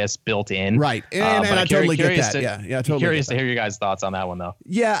that bias built in. Right. And I totally get that. Yeah, totally. Curious to hear your guys' thoughts on that one, though.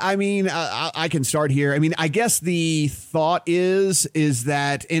 Yeah, I mean, I can start here. I mean, I guess the thought is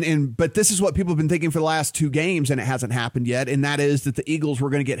that, but this is what people have been thinking for the last 2 games, and it hasn't happened yet, and that is that the Eagles were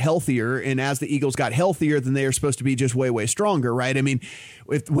going to get healthier, and as the Eagles got healthier, then they are supposed to be just way, way stronger, right? I mean,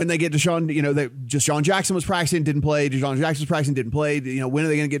 when they get Deshaun, Deshaun Jackson was practicing, didn't play. Deshaun Jackson was practicing, didn't play. When are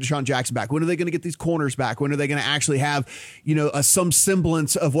they going to get Deshaun Jackson back? When are they going to get these corners back? When are they going to actually have, some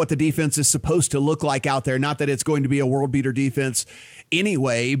semblance of what the defense is supposed to look like out there? Not that it's going to be a world beater defense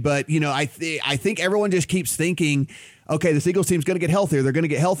anyway, but I think everyone just keeps thinking, okay, this Eagles team's going to get healthier. They're going to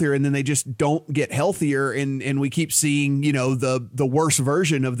get healthier, and then they just don't get healthier, and we keep seeing the worst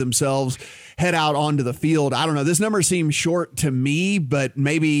version of themselves head out onto the field. I don't know. This number seems short to me, but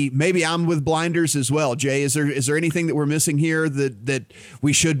maybe I'm with blinders as well. Jay, is there anything that we're missing here that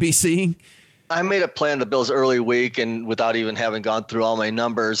we should be seeing? I made a plan the Bills early week and without even having gone through all my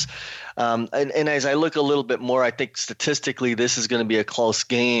numbers. And as I look a little bit more, I think statistically this is going to be a close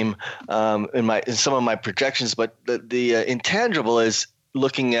game in some of my projections. But the intangible is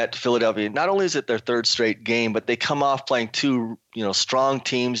looking at Philadelphia. Not only is it their 3rd straight game, but they come off playing 2 strong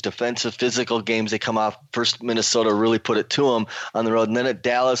teams, defensive, physical games. They come off first Minnesota really put it to them on the road. And then at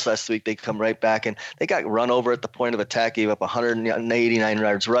Dallas last week, they come right back and they got run over at the point of attack, gave up 189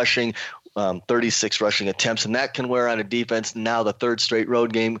 yards rushing. 36 rushing attempts, and that can wear on a defense. Now the 3rd straight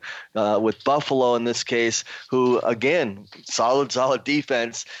road game with Buffalo in this case, who again, solid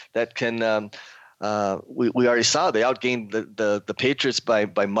defense that can. We already saw they outgained the Patriots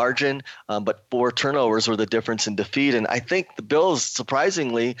by margin, but 4 turnovers were the difference in defeat. And I think the Bills,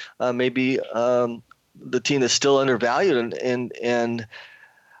 surprisingly, maybe the team that's still undervalued and.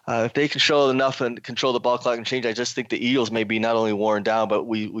 If they can show enough and control the ball clock and change, I just think the Eagles may be not only worn down, but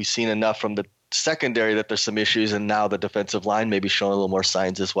we've seen enough from the secondary that there's some issues, and now the defensive line may be showing a little more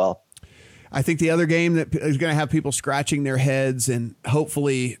signs as well. I think the other game that is going to have people scratching their heads, and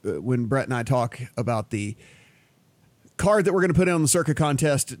hopefully when Brett and I talk about the card that we're going to put in on the Circa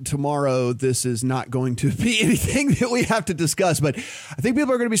contest tomorrow, this is not going to be anything that we have to discuss, but I think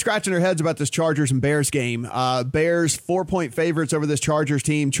people are going to be scratching their heads about this Chargers and Bears game. Bears 4-point favorites over this Chargers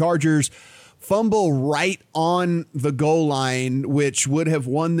team. Chargers fumble right on the goal line, which would have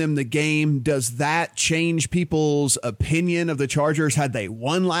won them the game. Does that change people's opinion of the Chargers had they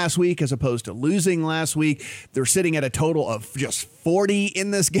won last week as opposed to losing last week? They're sitting at a total of just 40 in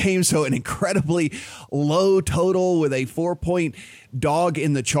this game, so an incredibly low total with a 4-point dog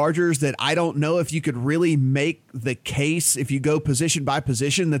in the Chargers that I don't know if you could really make the case if you go position by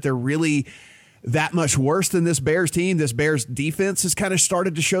position that they're really that much worse than this Bears team. This Bears defense has kind of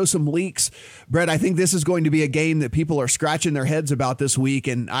started to show some leaks. Brett, I think this is going to be a game that people are scratching their heads about this week,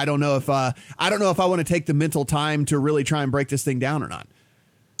 and I don't know if I want to take the mental time to really try and break this thing down or not.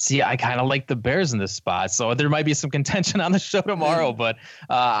 See, I kind of like the Bears in this spot, so there might be some contention on the show tomorrow. But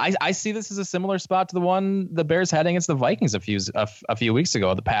I see this as a similar spot to the one the Bears had against the Vikings a few weeks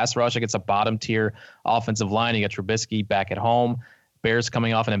ago. The pass rush against a bottom tier offensive line. You got Trubisky back at home. Bears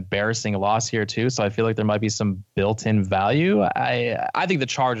coming off an embarrassing loss here too, so I feel like there might be some built-in value. I think the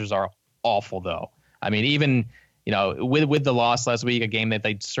Chargers are awful though. I mean, even with the loss last week, a game that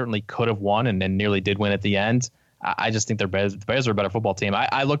they certainly could have won and nearly did win at the end. I just think the Bears are a better football team.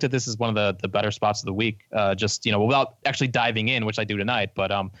 I looked at this as one of the better spots of the week, without actually diving in, which I do tonight.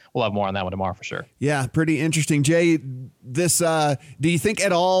 But we'll have more on that one tomorrow for sure. Yeah, pretty interesting. Jay, this do you think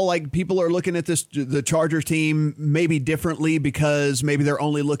at all like people are looking at the Chargers team maybe differently because maybe they're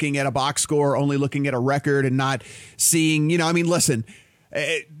only looking at a box score, only looking at a record and not seeing, listen,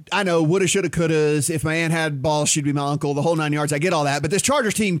 I know woulda, shoulda, couldas. If my aunt had balls, she'd be my uncle. The whole 9 yards. I get all that. But this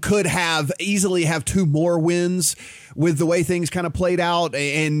Chargers team could easily have 2 more wins with the way things kind of played out.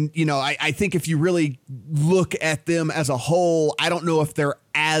 And, I think if you really look at them as a whole, I don't know if they're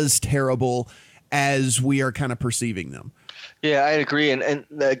as terrible as we are kind of perceiving them. Yeah, I agree. And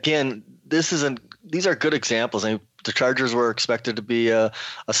again, these are good examples. I mean, the Chargers were expected to be a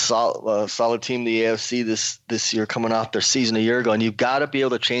solid team in the AFC this year, coming off their season a year ago, and you've got to be able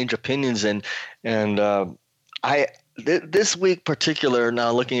to change opinions. This week particular,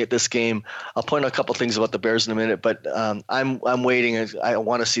 now looking at this game, I'll point out a couple things about the Bears in a minute, but I'm waiting. I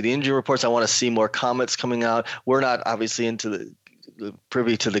want to see the injury reports. I want to see more comments coming out. We're not obviously into the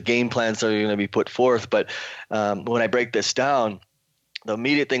privy to the game plans that are going to be put forth, but when I break this down, the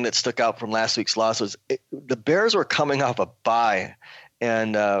immediate thing that stuck out from last week's loss was the Bears were coming off a bye,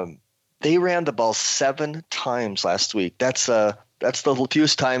 and they ran the ball 7 times last week. That's the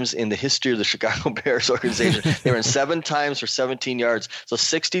fewest times in the history of the Chicago Bears organization. They ran 7 times for 17 yards. So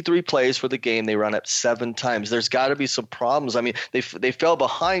 63 plays for the game. They run it 7 times. There's got to be some problems. I mean, they fell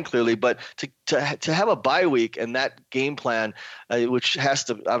behind clearly, but to have a bye week and that game plan, which has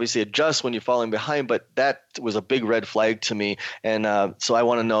to obviously adjust when you're falling behind, but that was a big red flag to me. And so I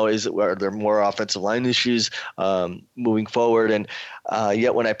want to know, are there more offensive line issues moving forward? And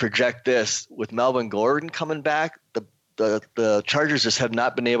yet when I project this with Melvin Gordon coming back, the Chargers just have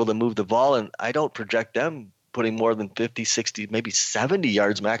not been able to move the ball, and I don't project them putting more than 50, 60, maybe 70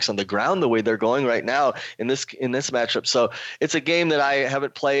 yards max on the ground the way they're going right now in this matchup. So it's a game that I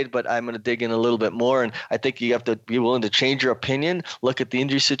haven't played, but I'm going to dig in a little bit more. And I think you have to be willing to change your opinion, look at the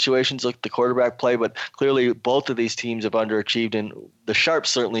injury situations, look at the quarterback play. But clearly both of these teams have underachieved, and the Sharps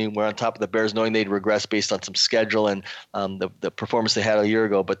certainly were on top of the Bears, knowing they'd regress based on some schedule and the performance they had a year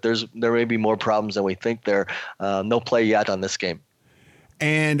ago. But there may be more problems than we think there. No play yet on this game.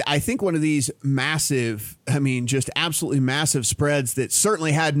 And I think one of these just absolutely massive spreads that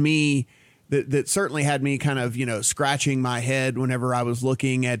certainly had me kind of, scratching my head whenever I was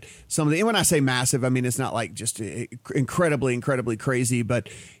looking at some of the, and when I say massive, I mean, it's not like just incredibly, incredibly crazy, but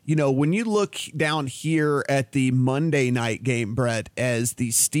when you look down here at the Monday night game, Brett, as the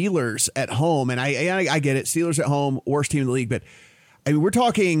Steelers at home, and I get it, Steelers at home, worst team in the league, but I mean, we're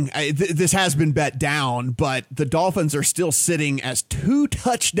talking, this has been bet down, but the Dolphins are still sitting as 2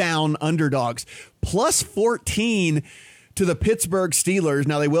 touchdown underdogs, plus 14 to the Pittsburgh Steelers.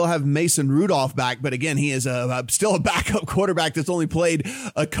 Now, they will have Mason Rudolph back, but again, he is still a backup quarterback that's only played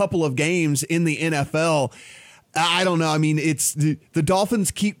a couple of games in the NFL. I don't know. I mean, it's the Dolphins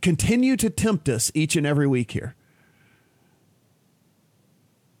continue to tempt us each and every week here.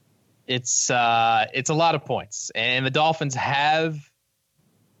 It's a lot of points, and the Dolphins have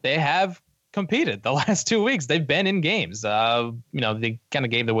competed the last 2 weeks. They've been in games. They kind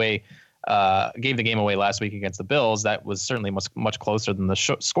of gave the game away last week against the Bills. That was certainly much closer than the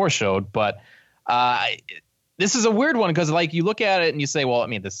score showed. But this is a weird one because, like, you look at it and you say, well, I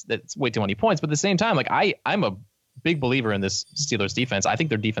mean, that's way too many points. But at the same time, like, I'm a big believer in this Steelers defense. I think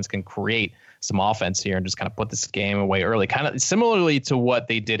their defense can create some offense here and just kind of put this game away early, kind of similarly to what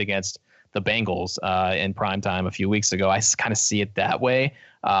they did against the Bengals in primetime a few weeks ago. I kind of see it that way,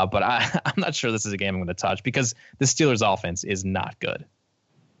 but I'm not sure this is a game I'm going to touch because the Steelers offense is not good.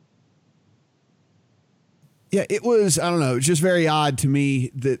 Yeah, it was, I don't know, just very odd to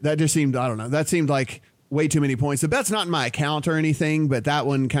me that just seemed, I don't know, that seemed like way too many points. The bet's not in my account or anything, but that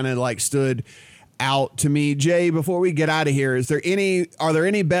one kind of like stood out to me. Jay, before we get out of here, are there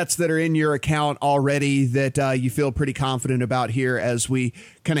any bets that are in your account already that you feel pretty confident about here as we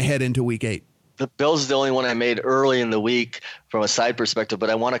kind of head into week 8? The Bills is the only one I made early in the week from a side perspective,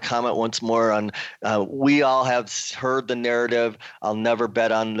 but I want to comment once more on we all have heard the narrative. I'll never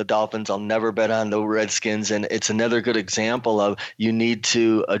bet on the Dolphins. I'll never bet on the Redskins. And it's another good example of you need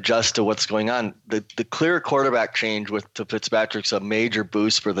to adjust to what's going on. The clear quarterback change to Fitzpatrick's a major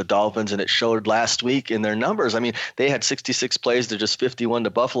boost for the Dolphins, and it showed last week in their numbers. I mean, they had 66 plays to just 51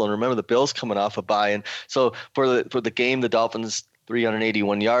 to Buffalo. And remember, the Bills coming off a bye. And so for the game, the Dolphins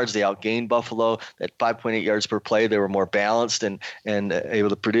 381 yards. They outgained Buffalo at 5.8 yards per play. They were more balanced and able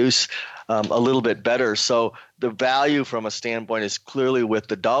to produce a little bit better. So the value from a standpoint is clearly with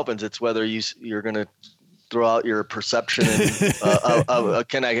the Dolphins. It's whether you're going to throw out your perception and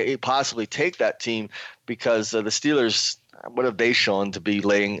can I possibly take that team, because the Steelers, what have they shown to be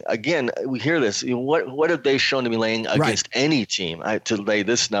laying? Again, we hear this. What have they shown to be laying against any team to lay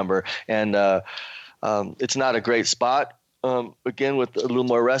this number? And it's not a great spot. Again, with a little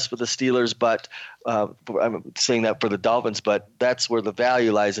more rest for the Steelers, but I'm saying that for the Dolphins, but that's where the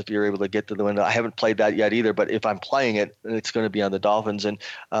value lies if you're able to get to the window. I haven't played that yet either, but if I'm playing it, it's going to be on the Dolphins, and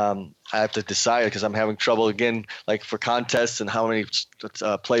I have to decide because I'm having trouble again, like for contests and how many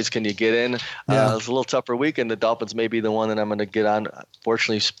plays can you get in. It's a little tougher week, and the Dolphins may be the one that I'm going to get on.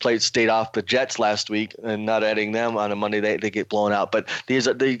 Fortunately, stayed off the Jets last week, and not adding them on a Monday, they get blown out. But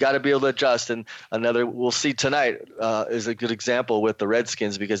you got to be able to adjust. And we'll see tonight is a good example with the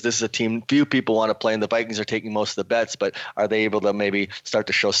Redskins, because this is a team few people want to play, and the Vikings are taking most of the bets, but are they able to maybe start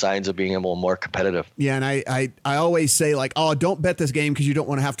to show signs of being able more competitive? Yeah, and I always say, like, oh, don't bet this game because you don't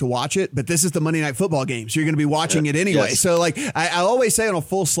want to have to watch it, but this is the Monday Night Football game, so you're going to be watching it anyway. Yes. So, like, I always say on a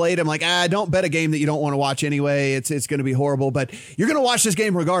full slate, I'm like, don't bet a game that you don't want to watch anyway. It's going to be horrible, but you're going to watch this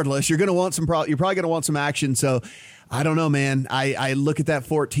game regardless. You're going to want you're probably going to want some action. So, I don't know, man. I look at that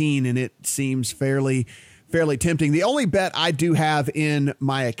 14 and it seems fairly tempting. The only bet I do have in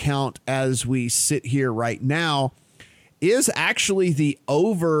my account as we sit here right now is actually the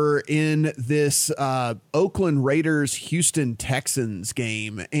over in this Oakland Raiders Houston Texans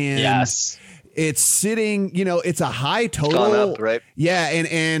game. And yes, it's sitting, it's a high total. It's gone up, right? Yeah.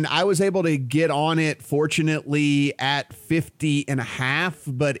 And I was able to get on it, fortunately, at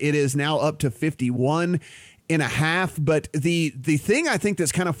 50.5, but it is now up to 51.5. But the thing I think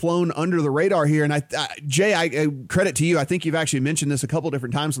that's kind of flown under the radar here, and Jay, I credit to you, I think you've actually mentioned this a couple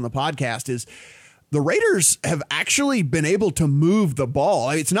different times on the podcast, is the Raiders have actually been able to move the ball.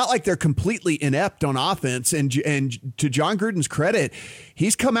 I mean, it's not like they're completely inept on offense. And to John Gruden's credit,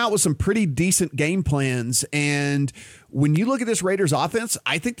 he's come out with some pretty decent game plans. And when you look at this Raiders offense,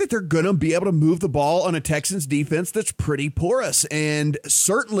 I think that they're going to be able to move the ball on a Texans defense that's pretty porous. And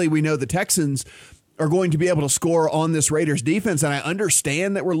certainly we know the Texans are going to be able to score on this Raiders defense. And I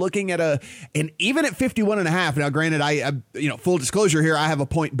understand that we're looking at and even at 51.5. Now, granted, I full disclosure here, I have a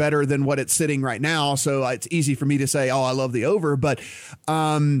point better than what it's sitting right now. So it's easy for me to say, I love the over, but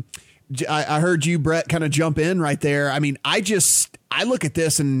I heard you, Brett, kind of jump in right there. I mean, I look at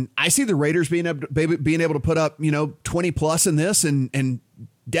this and I see the Raiders being able to put up, 20 plus in this, and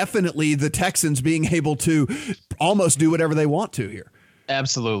definitely the Texans being able to almost do whatever they want to here.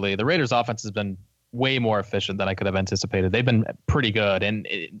 Absolutely. The Raiders offense has been way more efficient than I could have anticipated. They've been pretty good, and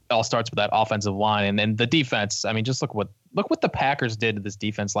it all starts with that offensive line and the defense. I mean, just look what the Packers did to this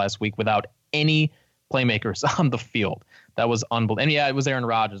defense last week without any playmakers on the field. That was unbelievable. And yeah, it was Aaron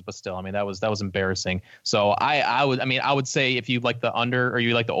Rodgers, but still, I mean, that was embarrassing. So I would say if you like the under or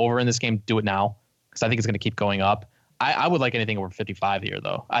you like the over in this game, do it now, because I think it's going to keep going up. I would like anything over 55 here,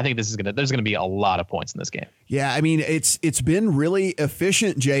 though. I think there's going to be a lot of points in this game. Yeah, I mean, it's been really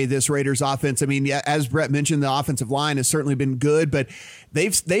efficient, Jay, this Raiders offense. I mean, yeah, as Brett mentioned, the offensive line has certainly been good, but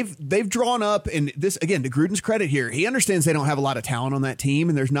they've drawn up, and this, again, to Gruden's credit here, he understands they don't have a lot of talent on that team,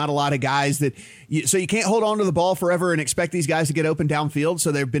 and there's not a lot of guys so you can't hold on to the ball forever and expect these guys to get open downfield.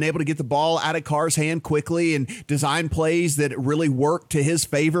 So they've been able to get the ball out of Carr's hand quickly and design plays that really work to his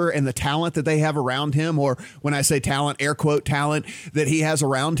favor and the talent that they have around him. Or when I say talent, talent, air quote talent that he has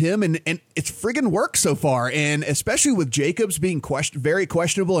around him. And it's friggin' worked so far. And especially with Jacobs being very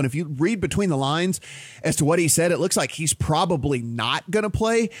questionable. And if you read between the lines as to what he said, it looks like he's probably not going to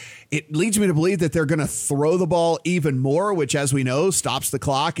play. It leads me to believe that they're going to throw the ball even more, which, as we know, stops the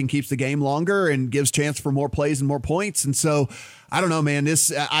clock and keeps the game longer and gives chance for more plays and more points. And so I don't know, man.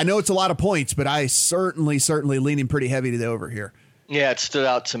 I know it's a lot of points, but I certainly leaning pretty heavy to the over here. Yeah, it stood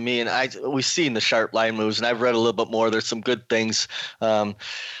out to me, and we've seen the sharp line moves, and I've read a little bit more. There's some good things.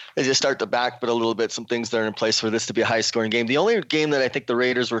 As you start to backfoot a little bit, some things that are in place for this to be a high-scoring game. The only game that I think the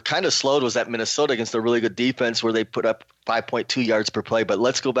Raiders were kind of slowed was at Minnesota against a really good defense where they put up 5.2 yards per play. But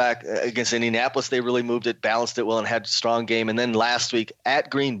let's go back against Indianapolis. They really moved it, balanced it well, and had a strong game. And then last week at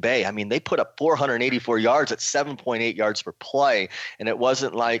Green Bay, I mean, they put up 484 yards at 7.8 yards per play, and it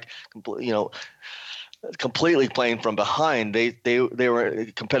wasn't like, completely playing from behind. They were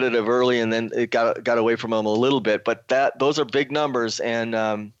competitive early, and then it got away from them a little bit. But those are big numbers,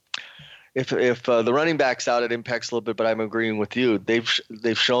 and if the running back's out, it impacts a little bit. But I'm agreeing with you.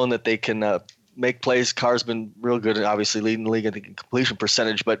 They've shown that they can make plays. Carr's been real good, obviously leading the league in the completion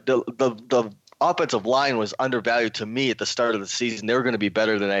percentage. But the offensive line was undervalued to me at the start of the season. They were going to be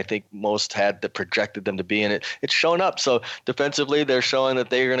better than I think most had projected them to be, and it's shown up. So defensively, they're showing that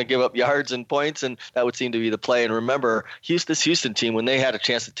they're going to give up yards and points, and that would seem to be the play. And remember, this Houston team, when they had a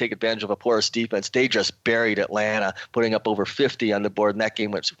chance to take advantage of a porous defense, they just buried Atlanta, putting up over 50 on the board, and that game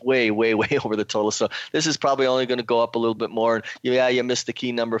went way, way, way over the total. So this is probably only going to go up a little bit more. And you missed the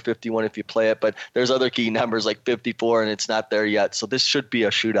key number 51 if you play it, but there's other key numbers like 54, and it's not there yet. So this should be a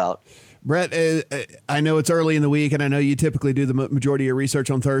shootout. Brett, I know it's early in the week, and I know you typically do the majority of your research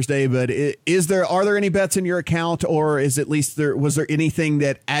on Thursday, but are there any bets in your account, or was there anything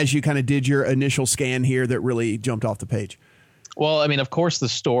that, as you kind of did your initial scan here, that really jumped off the page? Well, I mean, of course, the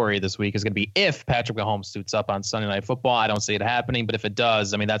story this week is going to be if Patrick Mahomes suits up on Sunday Night Football. I don't see it happening, but if it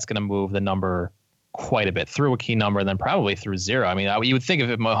does, I mean, that's going to move the number quite a bit through a key number and then probably through zero. I mean, you would think if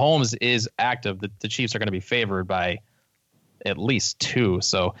Mahomes is active, the Chiefs are going to be favored by at least 2.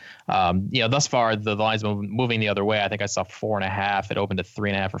 So, thus far the line's moving the other way. I think I saw 4.5. It opened to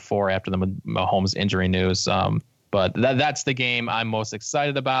 3.5 or 4 after the Mahomes injury news. But that's the game I'm most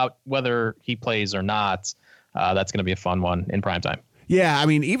excited about, whether he plays or not. That's going to be a fun one in primetime. Yeah, I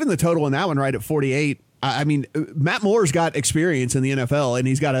mean, even the total in that one right at 48. I mean, Matt Moore's got experience in the NFL, and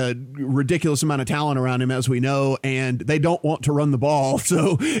he's got a ridiculous amount of talent around him, as we know, and they don't want to run the ball.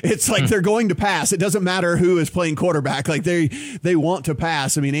 So it's like they're going to pass. It doesn't matter who is playing quarterback. Like they want to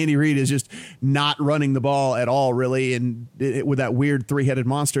pass. I mean, Andy Reid is just not running the ball at all, really, and with that weird three-headed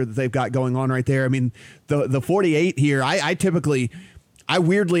monster that they've got going on right there. I mean, the 48 here,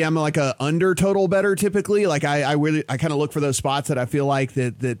 I'm like a under total better typically. Like I kind of look for those spots that I feel like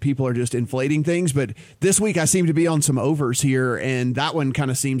that people are just inflating things. But this week I seem to be on some overs here, and that one kind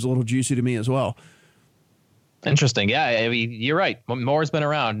of seems a little juicy to me as well. Interesting. Yeah, I mean, you're right. Moore's been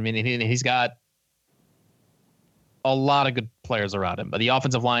around. I mean, he's got a lot of good players around him, but the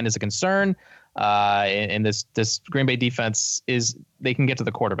offensive line is a concern. And this Green Bay defense they can get to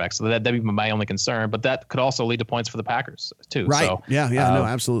the quarterback. So that'd be my only concern, but that could also lead to points for the Packers too. Right. So, no,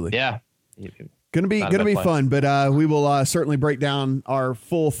 absolutely. Yeah. Gonna be fun, but we will certainly break down our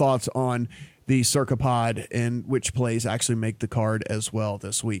full thoughts on the Circa Pod and which plays actually make the card as well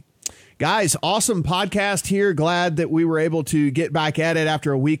this week. Guys, awesome podcast here. Glad that we were able to get back at it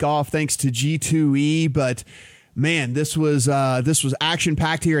after a week off, thanks to G2E, but man, this was action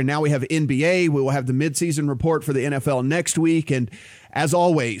packed here, and now we have NBA. We will have the midseason report for the NFL next week, and as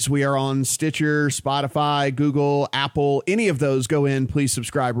always, we are on Stitcher, Spotify, Google, Apple. Any of those, go in, please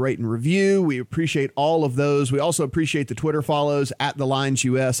subscribe, rate, and review. We appreciate all of those. We also appreciate the Twitter follows at The Lines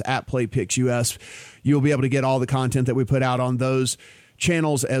US, at PlayPicksUS. You'll be able to get all the content that we put out on those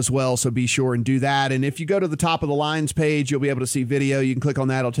channels as well, so be sure and do that. And if you go to the top of the Lines page, you'll be able to see video. You can click on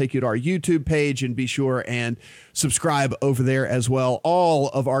that. It'll take you to our YouTube page, and be sure and subscribe over there as well. All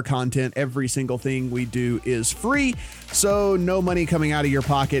of our content, every single thing we do is free, so no money coming out of your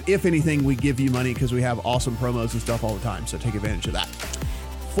pocket. If anything, we give you money because we have awesome promos and stuff all the time, so take advantage of that.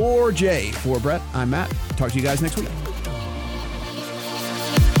 For Jay, for Brett, I'm Matt. Talk to you guys next week.